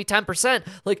they owe me 10%.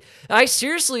 Like, I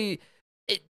seriously,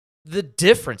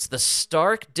 the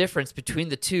stark difference between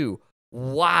the two.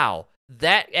 Wow.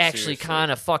 That actually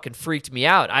kind of fucking freaked me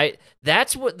out.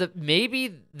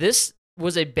 Maybe this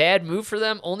was a bad move for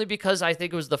them only because I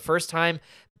think it was the first time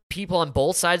people on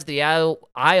both sides of the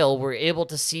aisle were able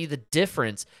to see the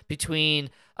difference between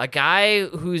a guy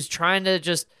who's trying to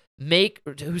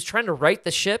right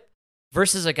the ship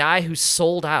versus a guy who's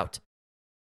sold out.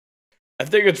 I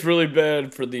think it's really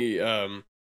bad for the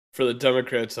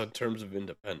Democrats in terms of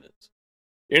independence.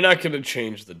 You're not going to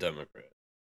change the Democrats.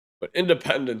 But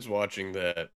independents watching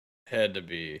that had to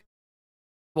be.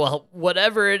 Well,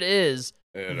 whatever it is,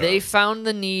 they found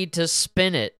the need to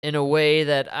spin it in a way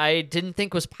that I didn't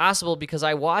think was possible because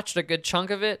I watched a good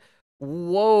chunk of it.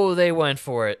 Whoa, they went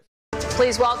for it.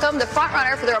 Please welcome the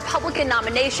frontrunner for the Republican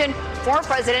nomination, former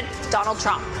President Donald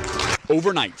Trump.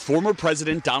 Overnight, former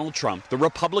President Donald Trump, the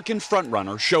Republican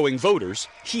frontrunner, showing voters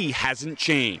he hasn't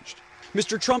changed.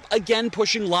 Mr. Trump again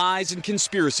pushing lies and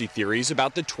conspiracy theories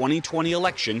about the 2020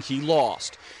 election he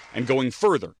lost, and going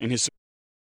further in his...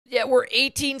 Yeah, we're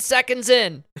 18 seconds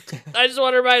in. I just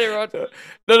want to remind everyone.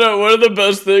 No, one of the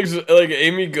best things, like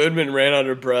Amy Goodman ran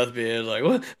under breath being like,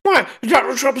 what?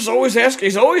 Donald Trump is always asking,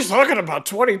 he's always talking about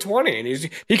 2020, and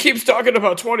he keeps talking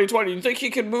about 2020. You think he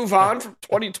can move on from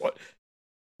 2020?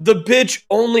 The bitch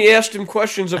only asked him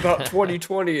questions about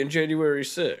 2020 in January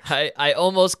 6th. I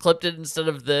almost clipped it instead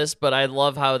of this, but I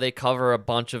love how they cover a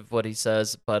bunch of what he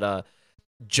says. But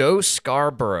Joe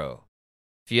Scarborough,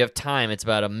 if you have time, it's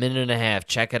about a minute and a half.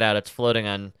 Check it out. It's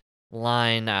floating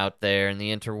online out there in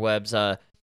the interwebs.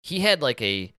 He had like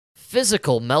a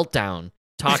physical meltdown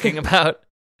talking about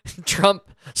Trump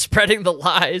spreading the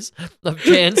lies of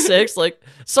Jan 6. Like,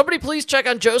 somebody please check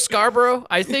on Joe Scarborough.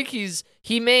 I think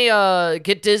he may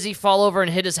get dizzy, fall over,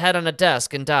 and hit his head on a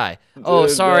desk and die. Oh,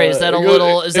 sorry. Is that a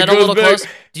little close?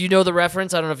 Do you know the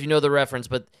reference? I don't know if you know the reference,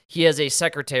 but he has a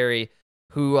secretary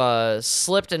who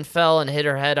slipped and fell and hit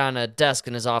her head on a desk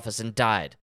in his office and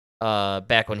died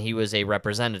back when he was a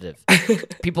representative.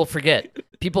 People forget.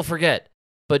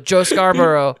 But Joe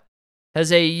Scarborough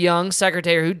has a young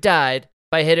secretary who died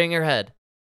by hitting her head.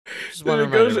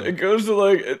 It goes to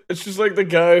like, it's just like the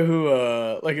guy who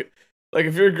like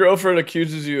if your girlfriend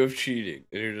accuses you of cheating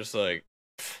and you're just like,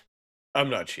 I'm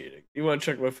not cheating. You want to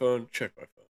check my phone? Check my phone.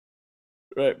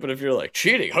 Right, but if you're like,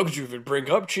 cheating, how could you even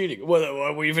bring up cheating? Why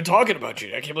are we even talking about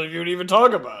cheating? I can't believe you would even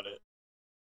talk about it.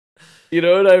 You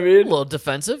know what I mean? A little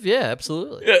defensive, yeah,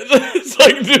 absolutely. Yeah, it's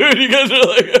like, dude, you guys are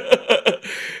like,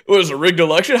 what is a rigged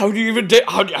election? How do you even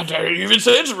how dare you even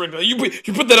say it's a rigged election?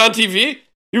 You put that on TV?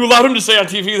 You allowed him to say on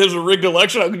TV there's a rigged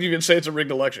election? How could you even say it's a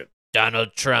rigged election?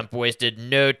 Donald Trump wasted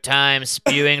no time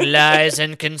spewing lies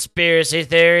and conspiracy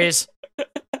theories.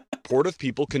 Report of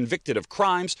people convicted of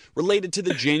crimes related to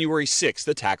the January 6th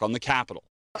attack on the Capitol.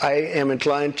 I am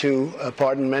inclined to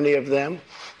pardon many of them.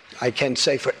 I can't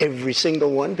say for every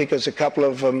single one because a couple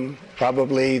of them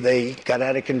probably they got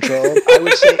out of control. I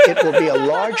would say it will be a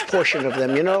large portion of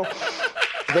them. You know,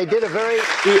 they did a very...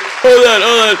 Hold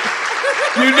on.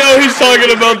 You know he's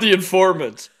talking about the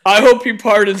informants. I hope he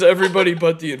pardons everybody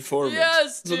but the informants.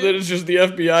 Yes, dude. So then it's just the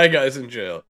FBI guys in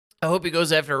jail. I hope he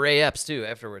goes after Ray Epps, too,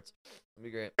 afterwards. That'd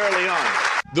be great. early on.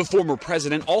 The former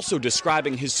president also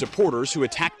describing his supporters who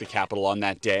attacked the Capitol on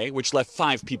that day, which left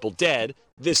 5 people dead,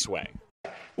 this way.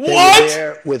 They were What?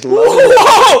 there with Whoa!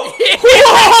 love.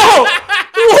 Whoa!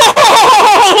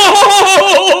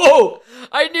 Whoa!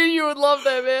 I knew you would love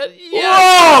that, man.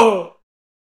 Yeah. Whoa!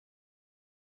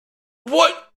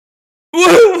 What?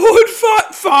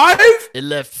 Five? It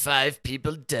left 5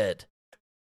 people dead.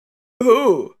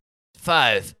 Who?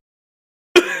 5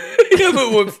 Yeah,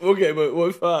 but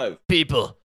what 5?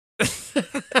 people.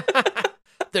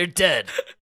 They're dead.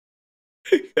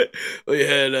 Well, you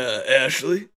had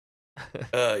Ashley.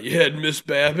 You had Miss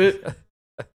Babbitt.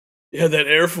 You had that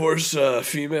Air Force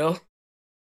female.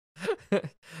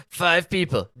 5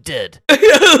 people dead.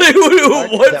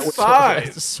 What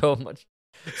 5? So much.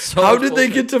 How did they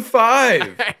get to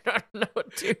 5? I don't know,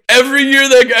 dude. Every year,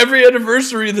 every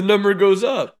anniversary, the number goes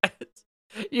up.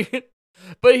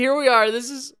 But here we are. This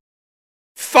is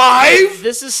 5?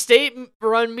 This is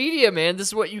state-run media, man. This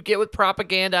is what you get with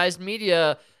propagandized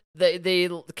media. They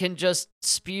can just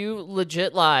spew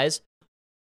legit lies,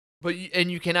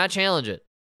 and you cannot challenge it.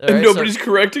 And right, nobody's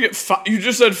correcting it. You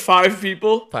just said 5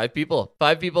 people? 5 people.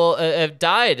 5 people have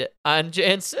died on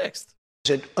Jan 6th.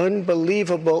 It was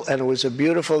unbelievable, and it was a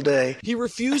beautiful day. He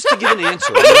refused to give an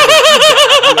answer on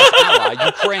U.S. ally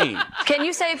Ukraine. Can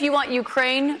you say if you want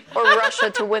Ukraine or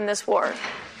Russia to win this war?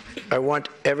 I want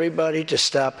everybody to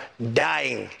stop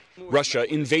dying.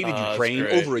 Russia invaded Ukraine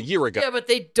over a year ago. Yeah, but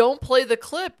they don't play the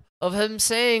clip of him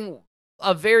saying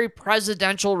a very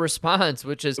presidential response,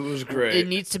 which is, it was great. It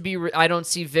needs to be, I don't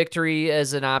see victory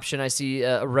as an option. I see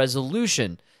a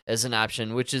resolution as an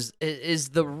option, which is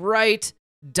the right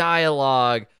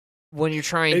dialogue when you're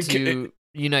trying to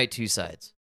unite two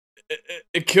sides.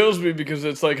 It kills me because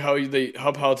it's like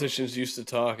how politicians used to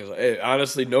talk. It's like, hey,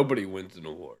 honestly, nobody wins in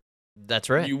a war. That's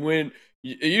right. You win.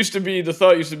 The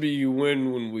thought used to be you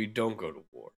win when we don't go to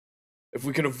war. If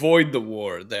we can avoid the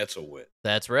war, that's a win.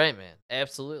 That's right, man.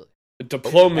 Absolutely.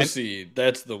 Diplomacy,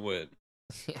 that's the win.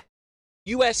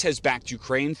 U.S. has backed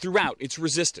Ukraine throughout its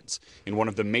resistance in one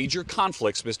of the major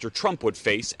conflicts Mr. Trump would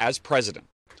face as president.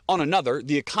 On another,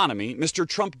 the economy, Mr.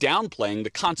 Trump downplaying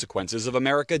the consequences of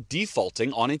America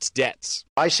defaulting on its debts.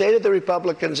 I say to the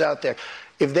Republicans out there,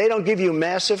 if they don't give you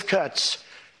massive cuts,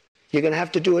 you're going to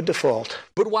have to do a default.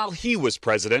 But while he was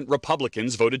president,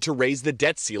 Republicans voted to raise the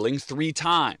debt ceiling 3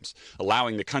 times,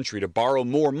 allowing the country to borrow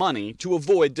more money to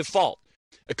avoid default.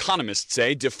 Economists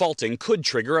say defaulting could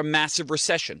trigger a massive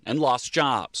recession and lost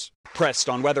jobs. Pressed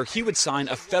on whether he would sign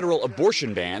a federal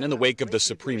abortion ban in the wake of the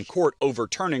Supreme Court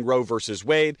overturning Roe versus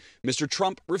Wade, Mr.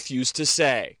 Trump refused to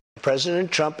say.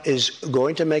 President Trump is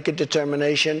going to make a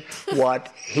determination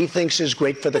what he thinks is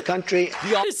great for the country.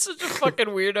 He's such a fucking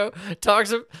weirdo.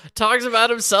 Talks about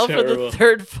himself in Terrible. the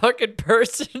third fucking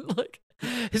person. Like,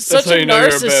 he's That's such how a you know you're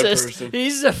a bad narcissist. person.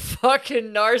 He's a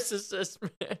fucking narcissist,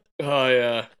 man. Oh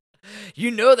yeah.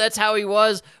 You know that's how he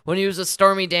was when he was with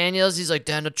Stormy Daniels. He's like,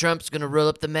 Donald Trump's going to roll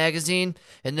up the magazine,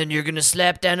 and then you're going to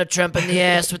slap Donald Trump in the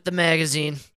ass with the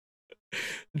magazine.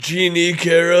 Jeannie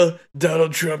Carroll,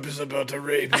 Donald Trump is about to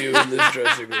rape you in this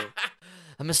dressing room.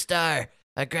 I'm a star.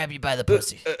 I grab you by the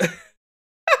pussy.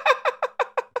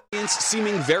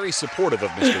 Seeming very supportive of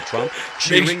Mr. Trump,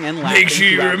 cheering and laughing. Make sure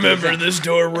you throughout the remember event, this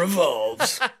door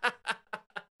revolves.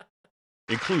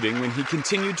 including when he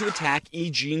continued to attack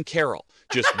E. Jean Carroll,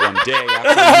 just one day after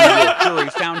a New York jury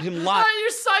found him liable You're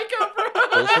psycho,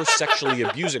 bro. for sexually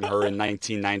abusing her in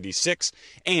 1996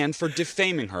 and for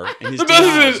defaming her in his The best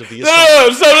denials is, of the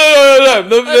assault.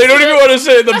 They don't even want to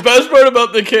say it. The best part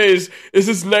about the case is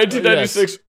it's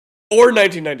 1996 or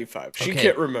 1995. She Okay.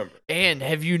 can't remember. And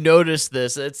have you noticed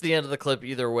this? It's the end of the clip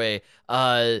either way.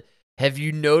 Have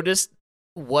you noticed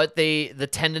what the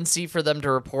tendency for them to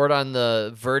report on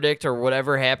the verdict or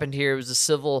whatever happened here? It was a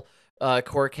civil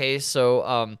court case.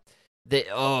 So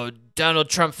Donald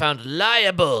Trump found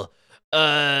liable.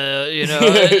 But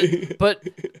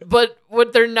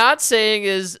what they're not saying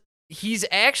is he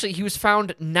was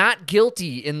found not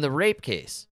guilty in the rape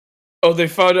case. Oh, they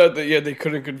found out that they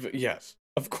couldn't convict. Yes,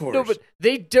 of course. No, but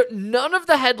they do none of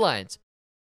the headlines.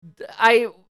 I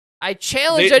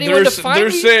challenge anyone to find.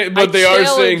 They're saying, but they are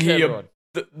saying everyone.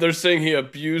 they're saying he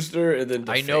abused her and then.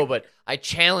 I know, but I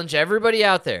challenge everybody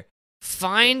out there.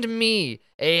 Find me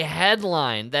a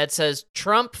headline that says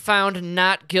Trump found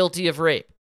not guilty of rape.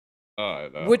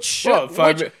 Find me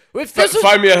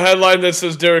a headline that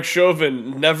says Derek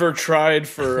Chauvin never tried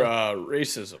for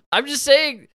racism. I'm just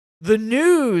saying the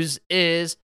news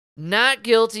is not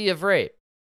guilty of rape,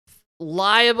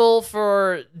 liable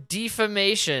for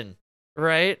defamation,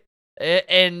 right?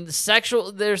 And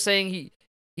sexual. They're saying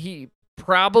he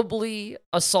probably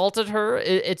assaulted her.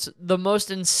 It's the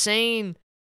most insane.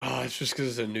 Oh, it's just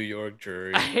because it's a New York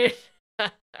jury.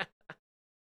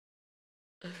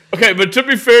 Okay, but to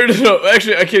be fair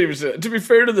actually, I can't even say that. To be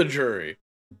fair to the jury,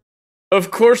 of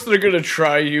course they're going to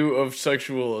try you of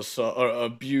sexual assault or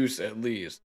abuse at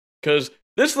least. Because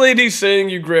this lady's saying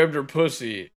you grabbed her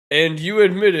pussy, and you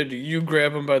admitted you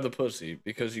grab him by the pussy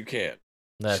because you can.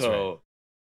 That's right.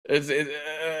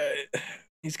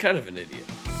 He's kind of an idiot.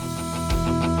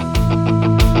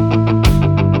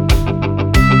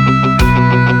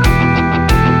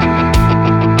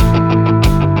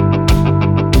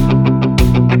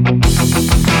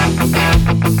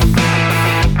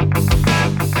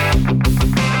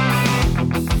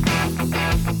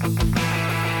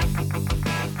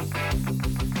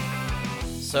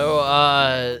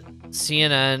 So,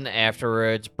 CNN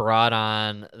afterwards brought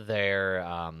on their,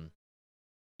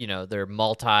 their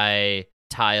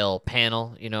multi-tile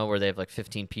panel, where they have like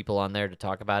 15 people on there to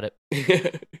talk about it.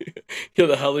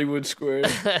 The Hollywood Square.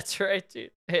 That's right,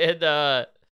 dude. And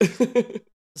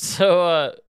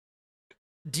so,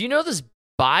 do you know this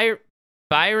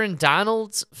Byron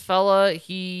Donalds fella?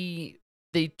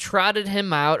 They trotted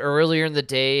him out earlier in the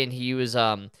day, and he was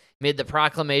made the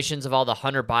proclamations of all the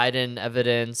Hunter Biden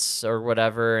evidence or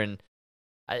whatever, and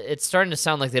it's starting to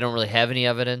sound like they don't really have any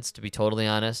evidence, to be totally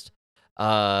honest.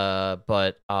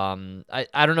 But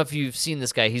I don't know if you've seen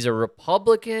this guy. He's a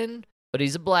Republican, but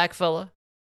he's a black fella,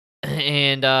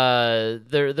 and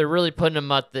they're really putting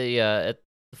him at the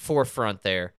forefront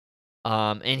there.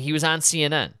 And he was on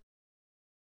CNN,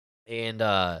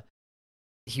 and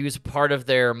he was part of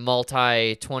their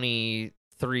multi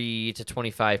 23 to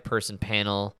 25 person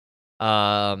panel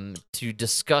to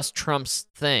discuss Trump's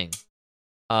thing,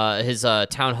 his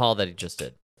town hall that he just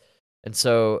did. And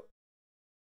so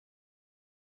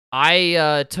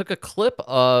I took a clip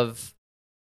of,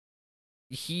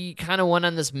 he kind of went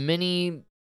on this mini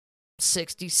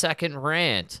 60-second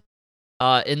rant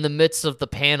in the midst of the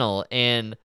panel,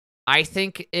 and I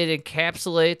think it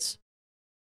encapsulates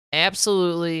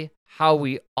absolutely how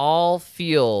we all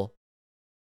feel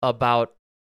about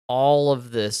all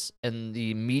of this and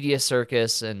the media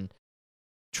circus and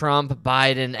Trump,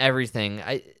 Biden, everything.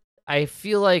 I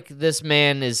feel like this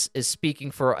man is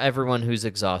speaking for everyone who's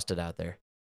exhausted out there.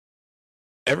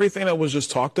 Everything that was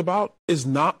just talked about is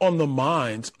not on the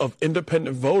minds of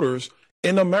independent voters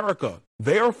in America.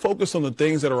 They are focused on the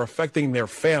things that are affecting their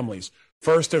families,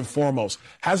 First and foremost,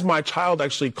 has my child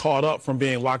actually caught up from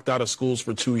being locked out of schools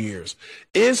for 2 years?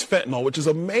 Is fentanyl, which is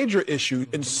a major issue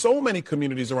in so many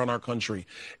communities around our country,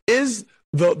 is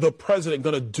the president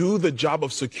going to do the job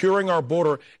of securing our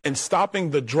border and stopping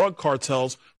the drug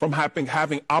cartels from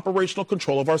having operational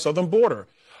control of our southern border?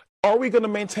 Are we going to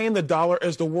maintain the dollar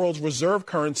as the world's reserve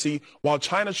currency while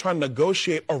China's trying to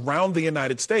negotiate around the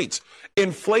United States?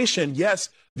 Inflation, yes,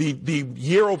 the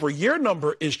year-over-year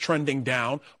number is trending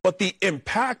down, but the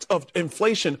impact of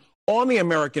inflation on the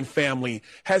American family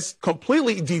has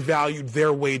completely devalued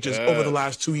their wages over the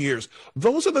last 2 years.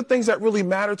 Those are the things that really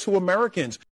matter to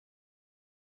Americans.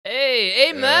 Hey,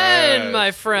 amen, my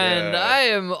friend. yes. I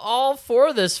am all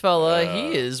for this fella.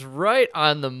 He is right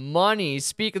on the money,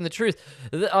 speaking the truth.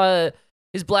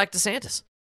 He's Black DeSantis.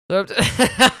 A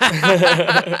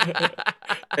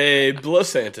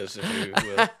Blasantis, if you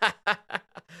will.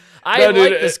 I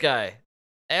like this guy.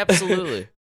 Absolutely.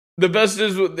 The best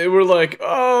is they were like,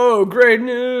 oh, great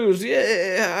news.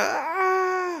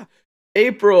 Yeah.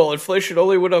 April, inflation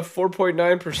only went up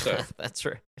 4.9%. That's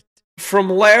right. From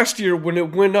last year when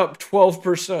it went up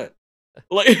 12%.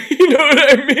 Like, you know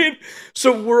what I mean?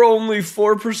 So we're only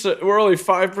 4%, we're only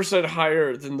 5%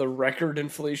 higher than the record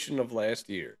inflation of last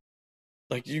year.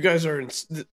 Like, you guys are,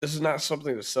 this is not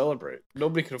something to celebrate.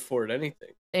 Nobody can afford anything.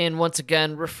 And once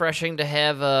again, refreshing to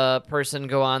have a person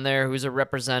go on there who's a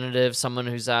representative, someone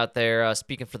who's out there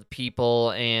speaking for the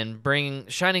people and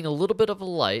shining a little bit of a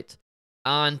light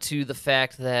onto the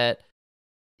fact that,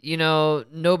 you know,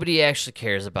 nobody actually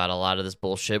cares about a lot of this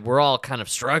bullshit. We're all kind of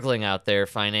struggling out there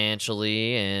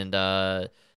financially, and the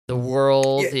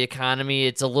world, the economy,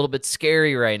 it's a little bit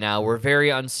scary right now. We're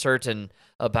very uncertain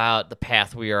about the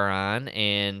path we are on,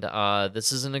 and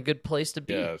this isn't a good place to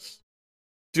be. Yes.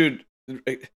 Dude,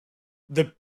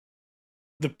 the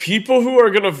people who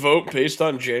are going to vote based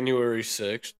on January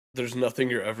 6th, there's nothing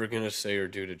you're ever going to say or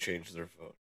do to change their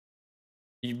vote.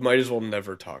 You might as well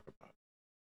never talk about it.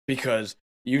 Because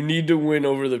you need to win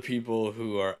over the people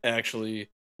who are actually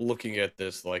looking at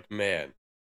this like, man,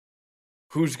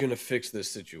 who's going to fix this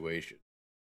situation?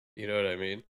 You know what I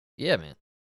mean? Yeah, man.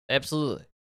 Absolutely.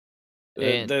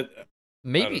 And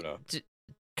maybe it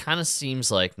kind of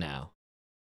seems like now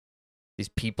these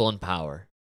people in power,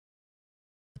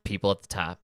 the people at the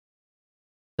top,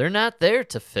 they're not there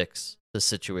to fix the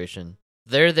situation.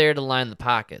 They're there to line the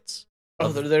pockets.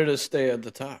 They're there to stay at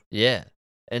the top. Yeah.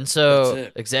 And so, That's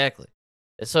it. exactly.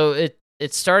 So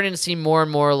it's starting to seem more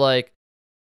and more like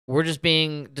we're just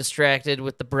being distracted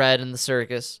with the bread and the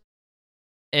circus.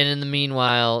 And in the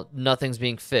meanwhile, nothing's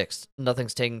being fixed.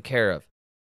 Nothing's taken care of.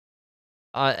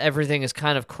 Everything is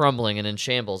kind of crumbling and in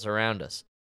shambles around us.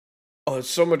 Oh, it's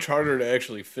so much harder to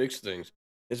actually fix things.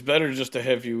 It's better just to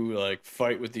have you, like,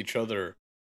 fight with each other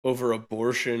over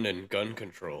abortion and gun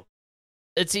control.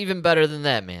 It's even better than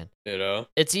that, man. You know?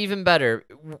 It's even better.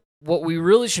 What we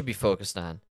really should be focused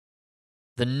on,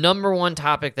 the number one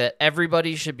topic that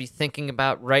everybody should be thinking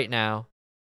about right now,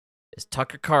 is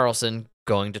Tucker Carlson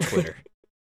going to Twitter.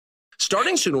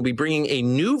 Starting soon, we'll be bringing a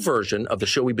new version of the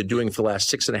show we've been doing for the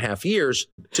last 6.5 years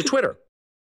to Twitter.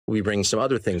 We'll be bringing some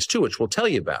other things too, which we'll tell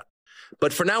you about.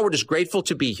 But for now, we're just grateful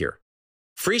to be here.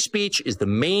 Free speech is the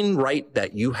main right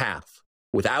that you have.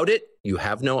 Without it, you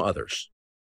have no others.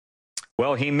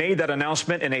 Well, he made that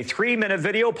announcement in a 3-minute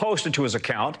video posted to his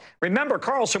account. Remember,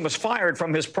 Carlson was fired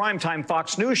from his primetime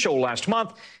Fox News show last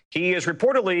month. He is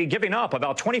reportedly giving up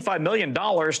about $25 million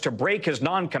to break his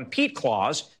non-compete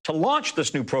clause to launch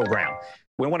this new program.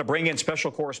 We want to bring in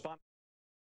special correspondent.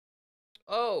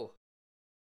 Oh.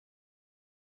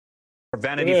 For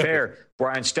Vanity Fair,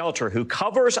 Brian Stelter, who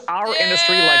covers our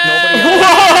industry like nobody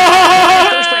else.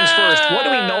 First things first, what do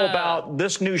we know about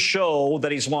this new show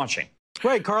that he's launching?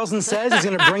 Right. Carlson says he's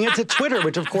going to bring it to Twitter,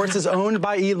 which, of course, is owned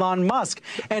by Elon Musk.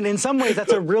 And in some ways,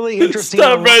 that's a really interesting...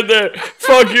 Stop right there.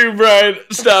 Fuck you, Brian.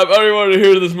 Stop. I don't even want to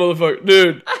hear this motherfucker.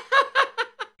 Dude.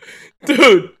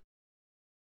 Dude.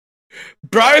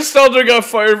 Brian Stelter got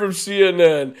fired from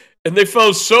CNN, and they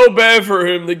felt so bad for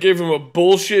him, they gave him a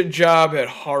bullshit job at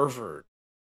Harvard.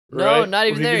 No, right? not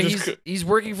even there. He's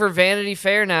working for Vanity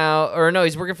Fair now. Or no,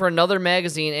 he's working for another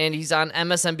magazine, and he's on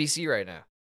MSNBC right now.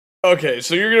 Okay,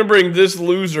 so you're going to bring this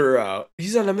loser out.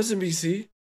 He's on MSNBC?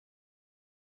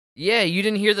 Yeah, you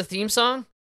didn't hear the theme song?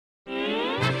 It's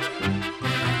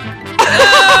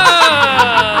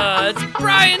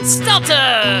Brian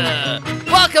Stelter!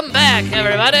 Welcome back,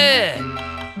 everybody!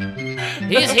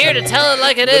 He's here to tell it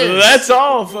like it is. That's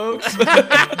all, folks.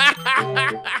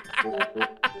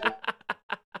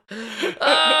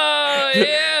 Oh,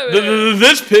 yeah, man.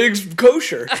 This pig's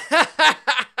kosher.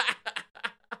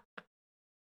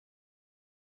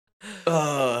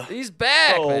 He's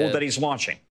back, man. that he's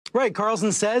launching. Right.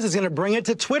 Carlson says he's going to bring it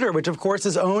to Twitter, which, of course,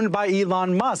 is owned by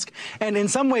Elon Musk. And in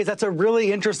some ways, that's a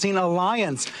really interesting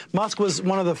alliance. Musk was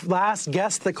one of the last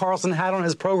guests that Carlson had on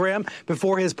his program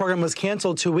before his program was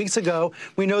canceled 2 weeks ago.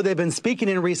 We know they've been speaking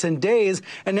in recent days.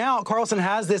 And now Carlson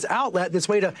has this outlet, this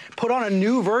way to put on a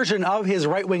new version of his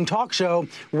right-wing talk show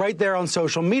right there on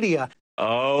social media.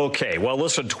 Okay, well,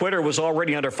 listen, Twitter was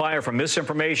already under fire from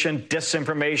misinformation,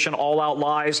 disinformation, all-out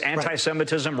lies,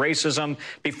 anti-Semitism, racism,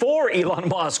 before Elon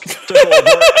Musk took over.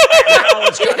 Now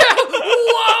it's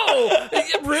Whoa!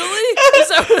 Really? Is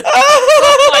that what...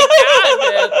 Oh, my God,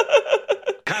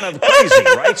 man. kind of crazy,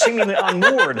 right? Seemingly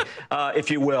unmoored,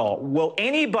 if you will. Will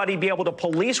anybody be able to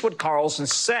police what Carlson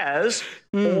says,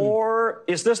 or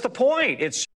is this the point?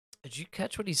 Did you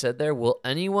catch what he said there? Will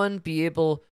anyone be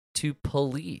able to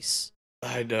police?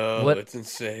 I know, it's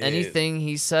insane. Anything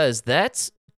he says,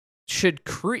 that should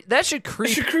creep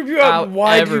you out.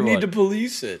 Why everyone. do you need to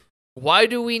police it? Why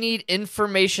do we need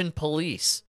information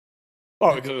police?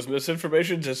 Oh, because it's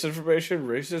misinformation, disinformation,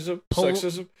 racism,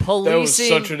 sexism. Policing. That was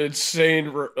such an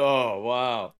insane. Oh,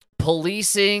 wow.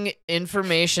 Policing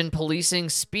information, policing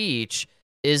speech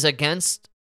is against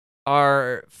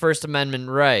our First Amendment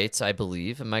rights, I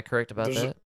believe. Am I correct about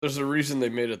that? There's a reason they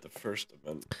made it the First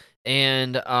Amendment.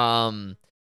 And I'm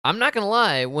not going to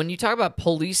lie, when you talk about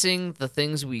policing the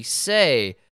things we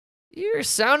say, you're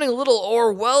sounding a little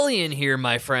Orwellian here,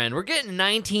 my friend. We're getting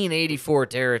 1984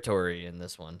 territory in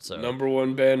this one. So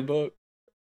 #1 banned book.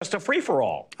 Just a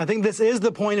free-for-all. I think this is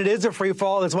the point. It is a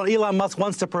free-for-all. It's what Elon Musk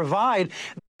wants to provide.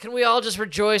 Can we all just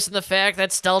rejoice in the fact that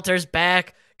Stelter's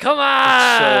back? Come on!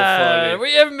 That's so funny.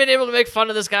 We haven't been able to make fun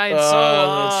of this guy in so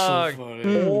long. That's so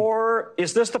funny. Or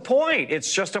is this the point?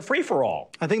 It's just a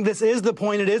free-for-all. I think this is the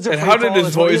point. It is a And free-for-all. how did his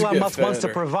It's what voice Elon get Musk wants to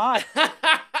fatter? provide.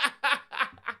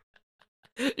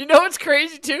 You know what's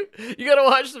crazy too? You gotta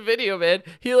watch the video, man.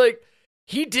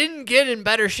 He didn't get in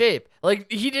better shape.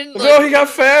 Like he didn't. No, he got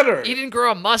fatter. He didn't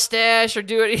grow a mustache or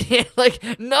do anything.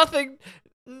 Like nothing.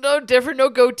 No different. No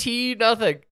goatee.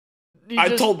 Nothing.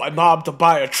 I told my mom to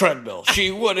buy a treadmill.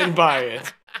 She wouldn't buy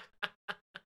it.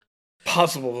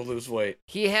 Possible to lose weight.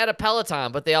 He had a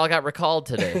Peloton, but they all got recalled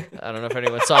today. I don't know if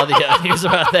anyone saw the news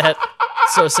about that.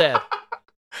 So sad.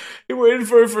 He waited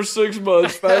for it for 6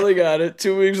 months, finally got it.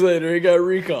 2 weeks later, he got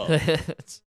recalled.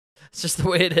 It's just the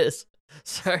way it is.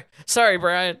 Sorry,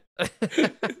 Brian.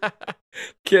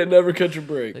 Can't never catch a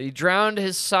break. He drowned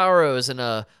his sorrows in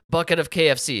a bucket of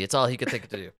KFC. It's all he could think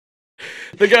to do.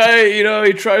 The guy,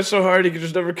 he tries so hard he could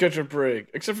just never catch a break.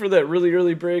 Except for that really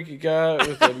early break he got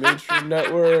with the mainstream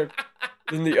network,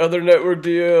 then the other network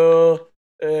deal,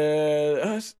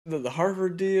 and the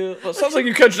Harvard deal. Well, it sounds like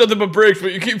you catch nothing but breaks,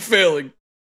 but you keep failing.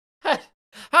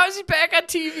 How is he back on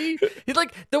TV? He's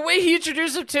like, the way he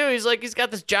introduced him too, he's like, he's got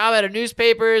this job at a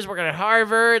newspaper, he's working at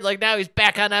Harvard, like now he's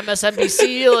back on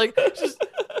MSNBC, like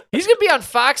he's gonna be on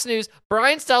Fox News.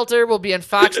 Brian Stelter will be on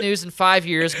Fox News in 5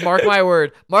 years. Mark my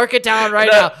word. Mark it down right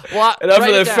now. And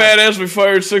after that fat ass we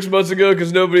fired 6 months ago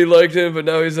because nobody liked him, but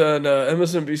now he's on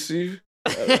MSNBC.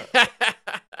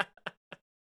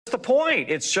 The point.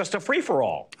 It's just a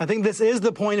free-for-all. I think this is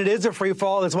the point. It is a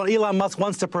free-for-all. It's what Elon Musk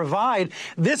wants to provide.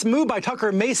 This move by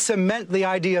Tucker may cement the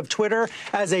idea of Twitter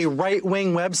as a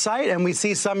right-wing website, and we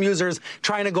see some users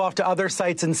trying to go off to other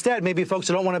sites instead. Maybe folks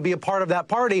who don't want to be a part of that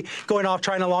party going off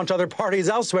trying to launch other parties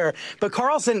elsewhere. But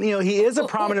Carlson, he is a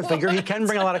prominent figure. He can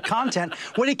bring a lot of content.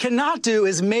 What he cannot do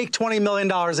is make $20 million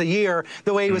a year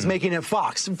the way he was making at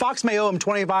Fox. Fox may owe him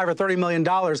 $25 or $30 million.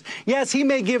 Yes, he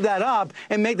may give that up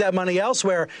and make that money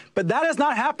elsewhere. But that has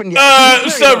not happened yet.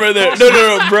 Stop right there.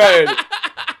 No, Brian.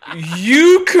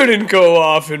 You couldn't go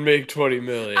off and make $20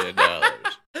 million.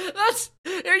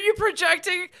 Are you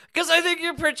projecting? Because I think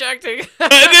you're projecting.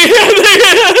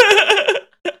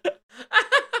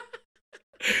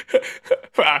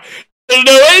 There's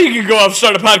no way you can go off and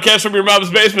start a podcast from your mom's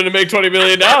basement and make $20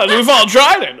 million. We've all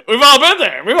tried it. We've all been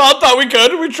there. We've all thought we could,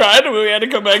 and we tried, and we had to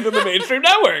come back to the mainstream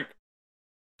network.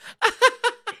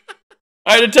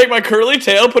 I had to take my curly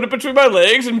tail, put it between my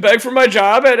legs, and beg for my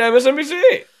job at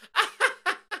MSNBC.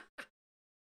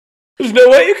 There's no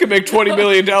way you can make $20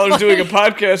 million doing a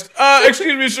podcast.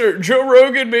 Excuse me, sir. Joe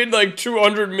Rogan made like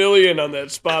 $200 million on that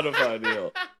Spotify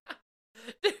deal.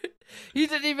 Dude, he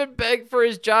didn't even beg for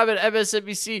his job at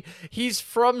MSNBC. He's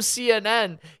from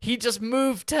CNN. He just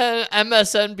moved to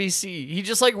MSNBC. He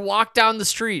just walked down the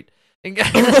street and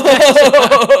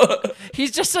got.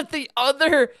 He's just at the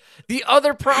other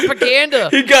propaganda.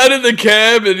 He got in the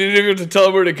cab and he didn't have to tell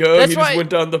him where to go. He just went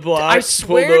down the block,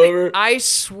 pulled over. I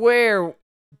swear,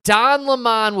 Don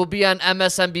Lemon will be on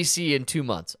MSNBC in 2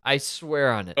 months. I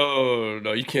swear on it. Oh,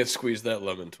 no, you can't squeeze that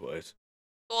lemon twice.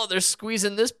 Oh,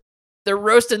 they're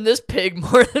roasting this pig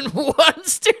more than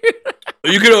once, dude.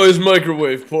 You can always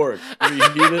microwave pork.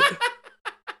 Reheat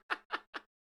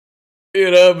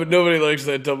it. But nobody likes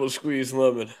that double squeeze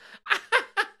lemon.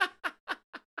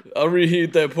 I'll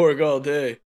reheat that pork all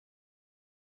day.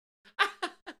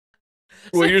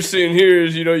 What you're seeing here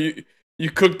is, you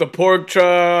cook the pork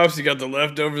chops, you got the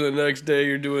leftovers the next day,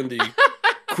 you're doing the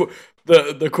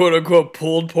quote-unquote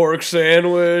pulled pork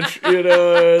sandwich,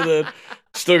 that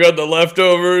still got the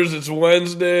leftovers. It's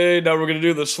Wednesday. Now we're going to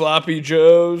do the sloppy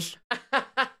joes.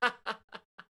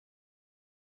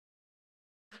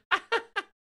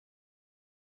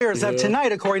 Have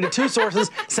tonight, according to two sources,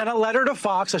 sent a letter to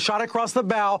Fox, a shot across the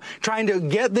bow, trying to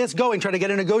get this going, trying to get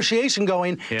a negotiation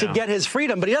going to get his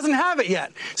freedom. But he doesn't have it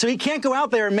yet. So he can't go out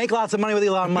there and make lots of money with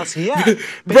Elon Musk yet.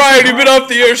 Brian, you've been off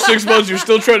the air 6 months. You're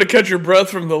still trying to catch your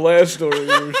breath from the last story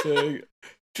you were saying.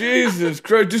 Jesus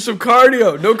Christ, do some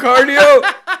cardio. No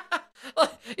cardio?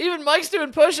 Even Mike's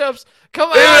doing push-ups. Come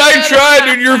on. Dude, I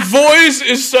tried, dude. Your voice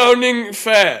is sounding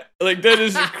fat. Like, that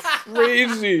is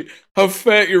crazy how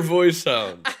fat your voice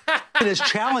sounds. It is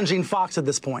challenging Fox at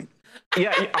this point.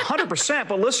 Yeah, 100%.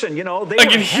 But listen, I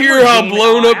can hear how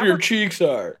blown up your cheeks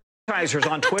are. Advertisers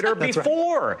on Twitter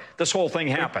before this whole thing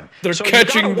happened. They're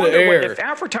catching the air. If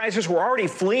advertisers were already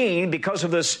fleeing because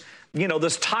of this,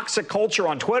 this toxic culture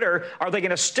on Twitter, are they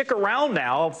going to stick around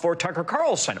now for Tucker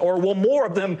Carlson, or will more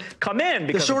of them come in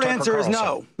because the short answer is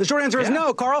no. The short answer is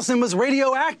no. Carlson was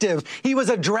radioactive. He was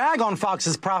a drag on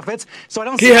Fox's profits, so I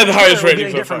don't see he had the highest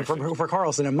ratings different for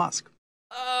Carlson and Musk.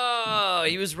 Oh,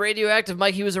 he was radioactive,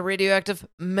 Mike. He was a radioactive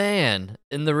man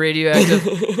in the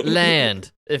radioactive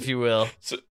land, if you will.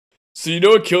 So you know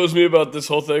what kills me about this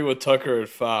whole thing with Tucker and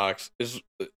Fox is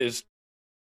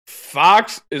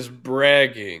Fox is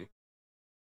bragging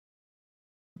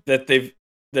that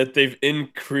they've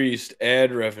increased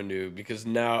ad revenue because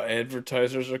now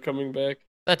advertisers are coming back.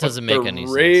 That doesn't make any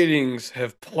sense. Ratings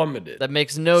have plummeted. That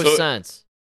makes no sense.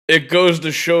 It goes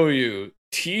to show you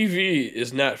TV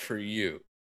is not for you.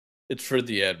 It's for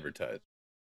the advertiser.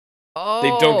 Oh,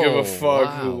 they don't give a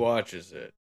fuck who watches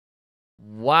it.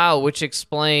 Wow, which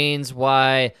explains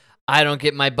why I don't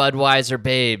get my Budweiser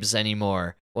babes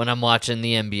anymore when I'm watching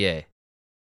the NBA.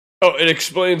 Oh, it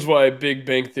explains why Big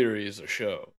Bang Theory is a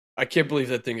show. I can't believe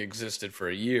that thing existed for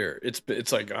a year.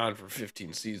 It's like on for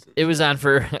 15 seasons. It was on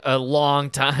for a long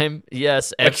time.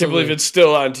 Yes, absolutely. I can't believe it's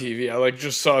still on TV. I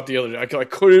just saw it the other day. I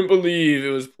couldn't believe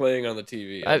it was playing on the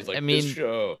TV. I was like, this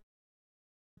show.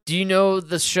 Do you know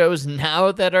the shows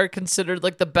now that are considered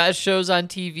like the best shows on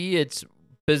TV? It's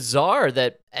bizarre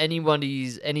that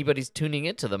anybody's tuning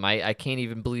into them. I can't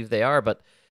even believe they are, but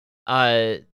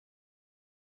the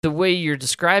way you're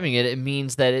describing it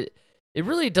means that it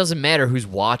really doesn't matter who's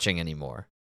watching anymore.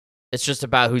 It's just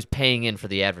about who's paying in for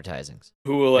the advertisings.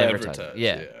 Who will advertise?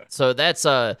 Yeah. So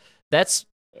that's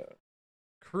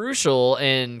crucial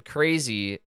and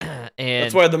crazy. And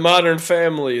that's why the Modern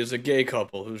Family is a gay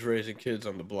couple who's raising kids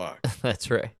on the block.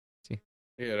 That's right.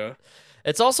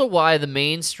 It's also why the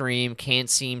mainstream can't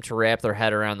seem to wrap their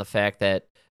head around the fact that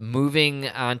moving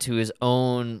into his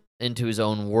own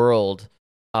world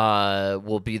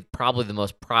will be probably the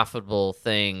most profitable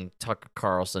thing Tucker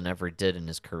Carlson ever did in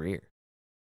his career.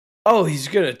 Oh, he's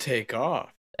gonna take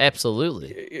off.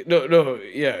 Absolutely. No,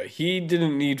 yeah, he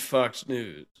didn't need Fox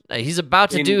News. He's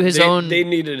about to do his own. They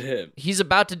needed him. He's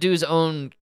about to do his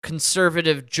own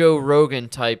conservative Joe Rogan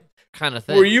type kind of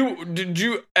thing. Did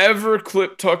you ever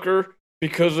clip Tucker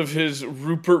because of his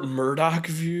Rupert Murdoch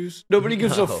views? Nobody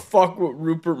gives a fuck what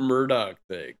Rupert Murdoch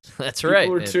thinks. That's right.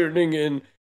 People were tuning in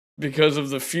because of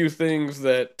the few things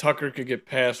that Tucker could get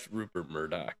past Rupert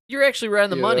Murdoch. You're actually right on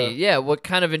the money. Yeah, what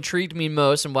kind of intrigued me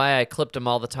most and why I clipped him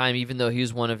all the time, even though he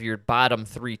was one of your bottom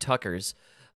 3 Tuckers.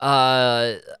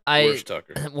 Worst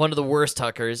Tucker. One of the worst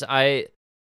Tuckers. I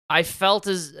felt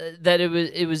that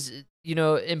it was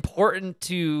important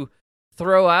to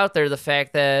throw out there the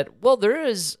fact that, well, there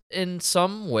is in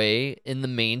some way in the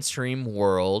mainstream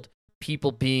world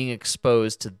people being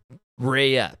exposed to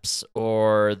Ray Epps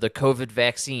or the COVID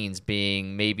vaccines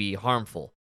being maybe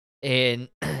harmful. And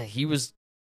he was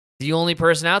the only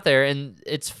person out there. And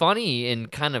it's funny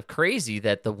and kind of crazy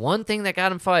that the one thing that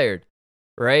got him fired,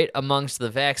 right, amongst the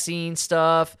vaccine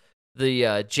stuff,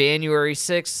 the January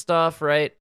 6th stuff,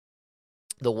 right,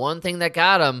 the one thing that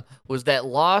got him was that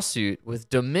lawsuit with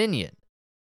Dominion.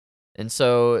 And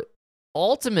so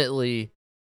ultimately,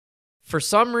 for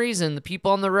some reason, the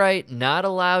people on the right not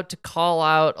allowed to call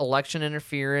out election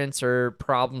interference or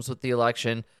problems with the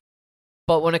election.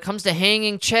 But when it comes to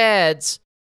hanging Chads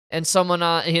and someone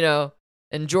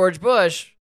and George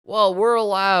Bush, Well, we're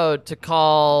allowed to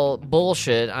call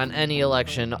bullshit on any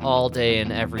election all day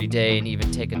and every day and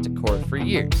even take it to court for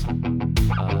years.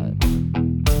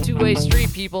 Two-way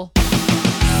street, people.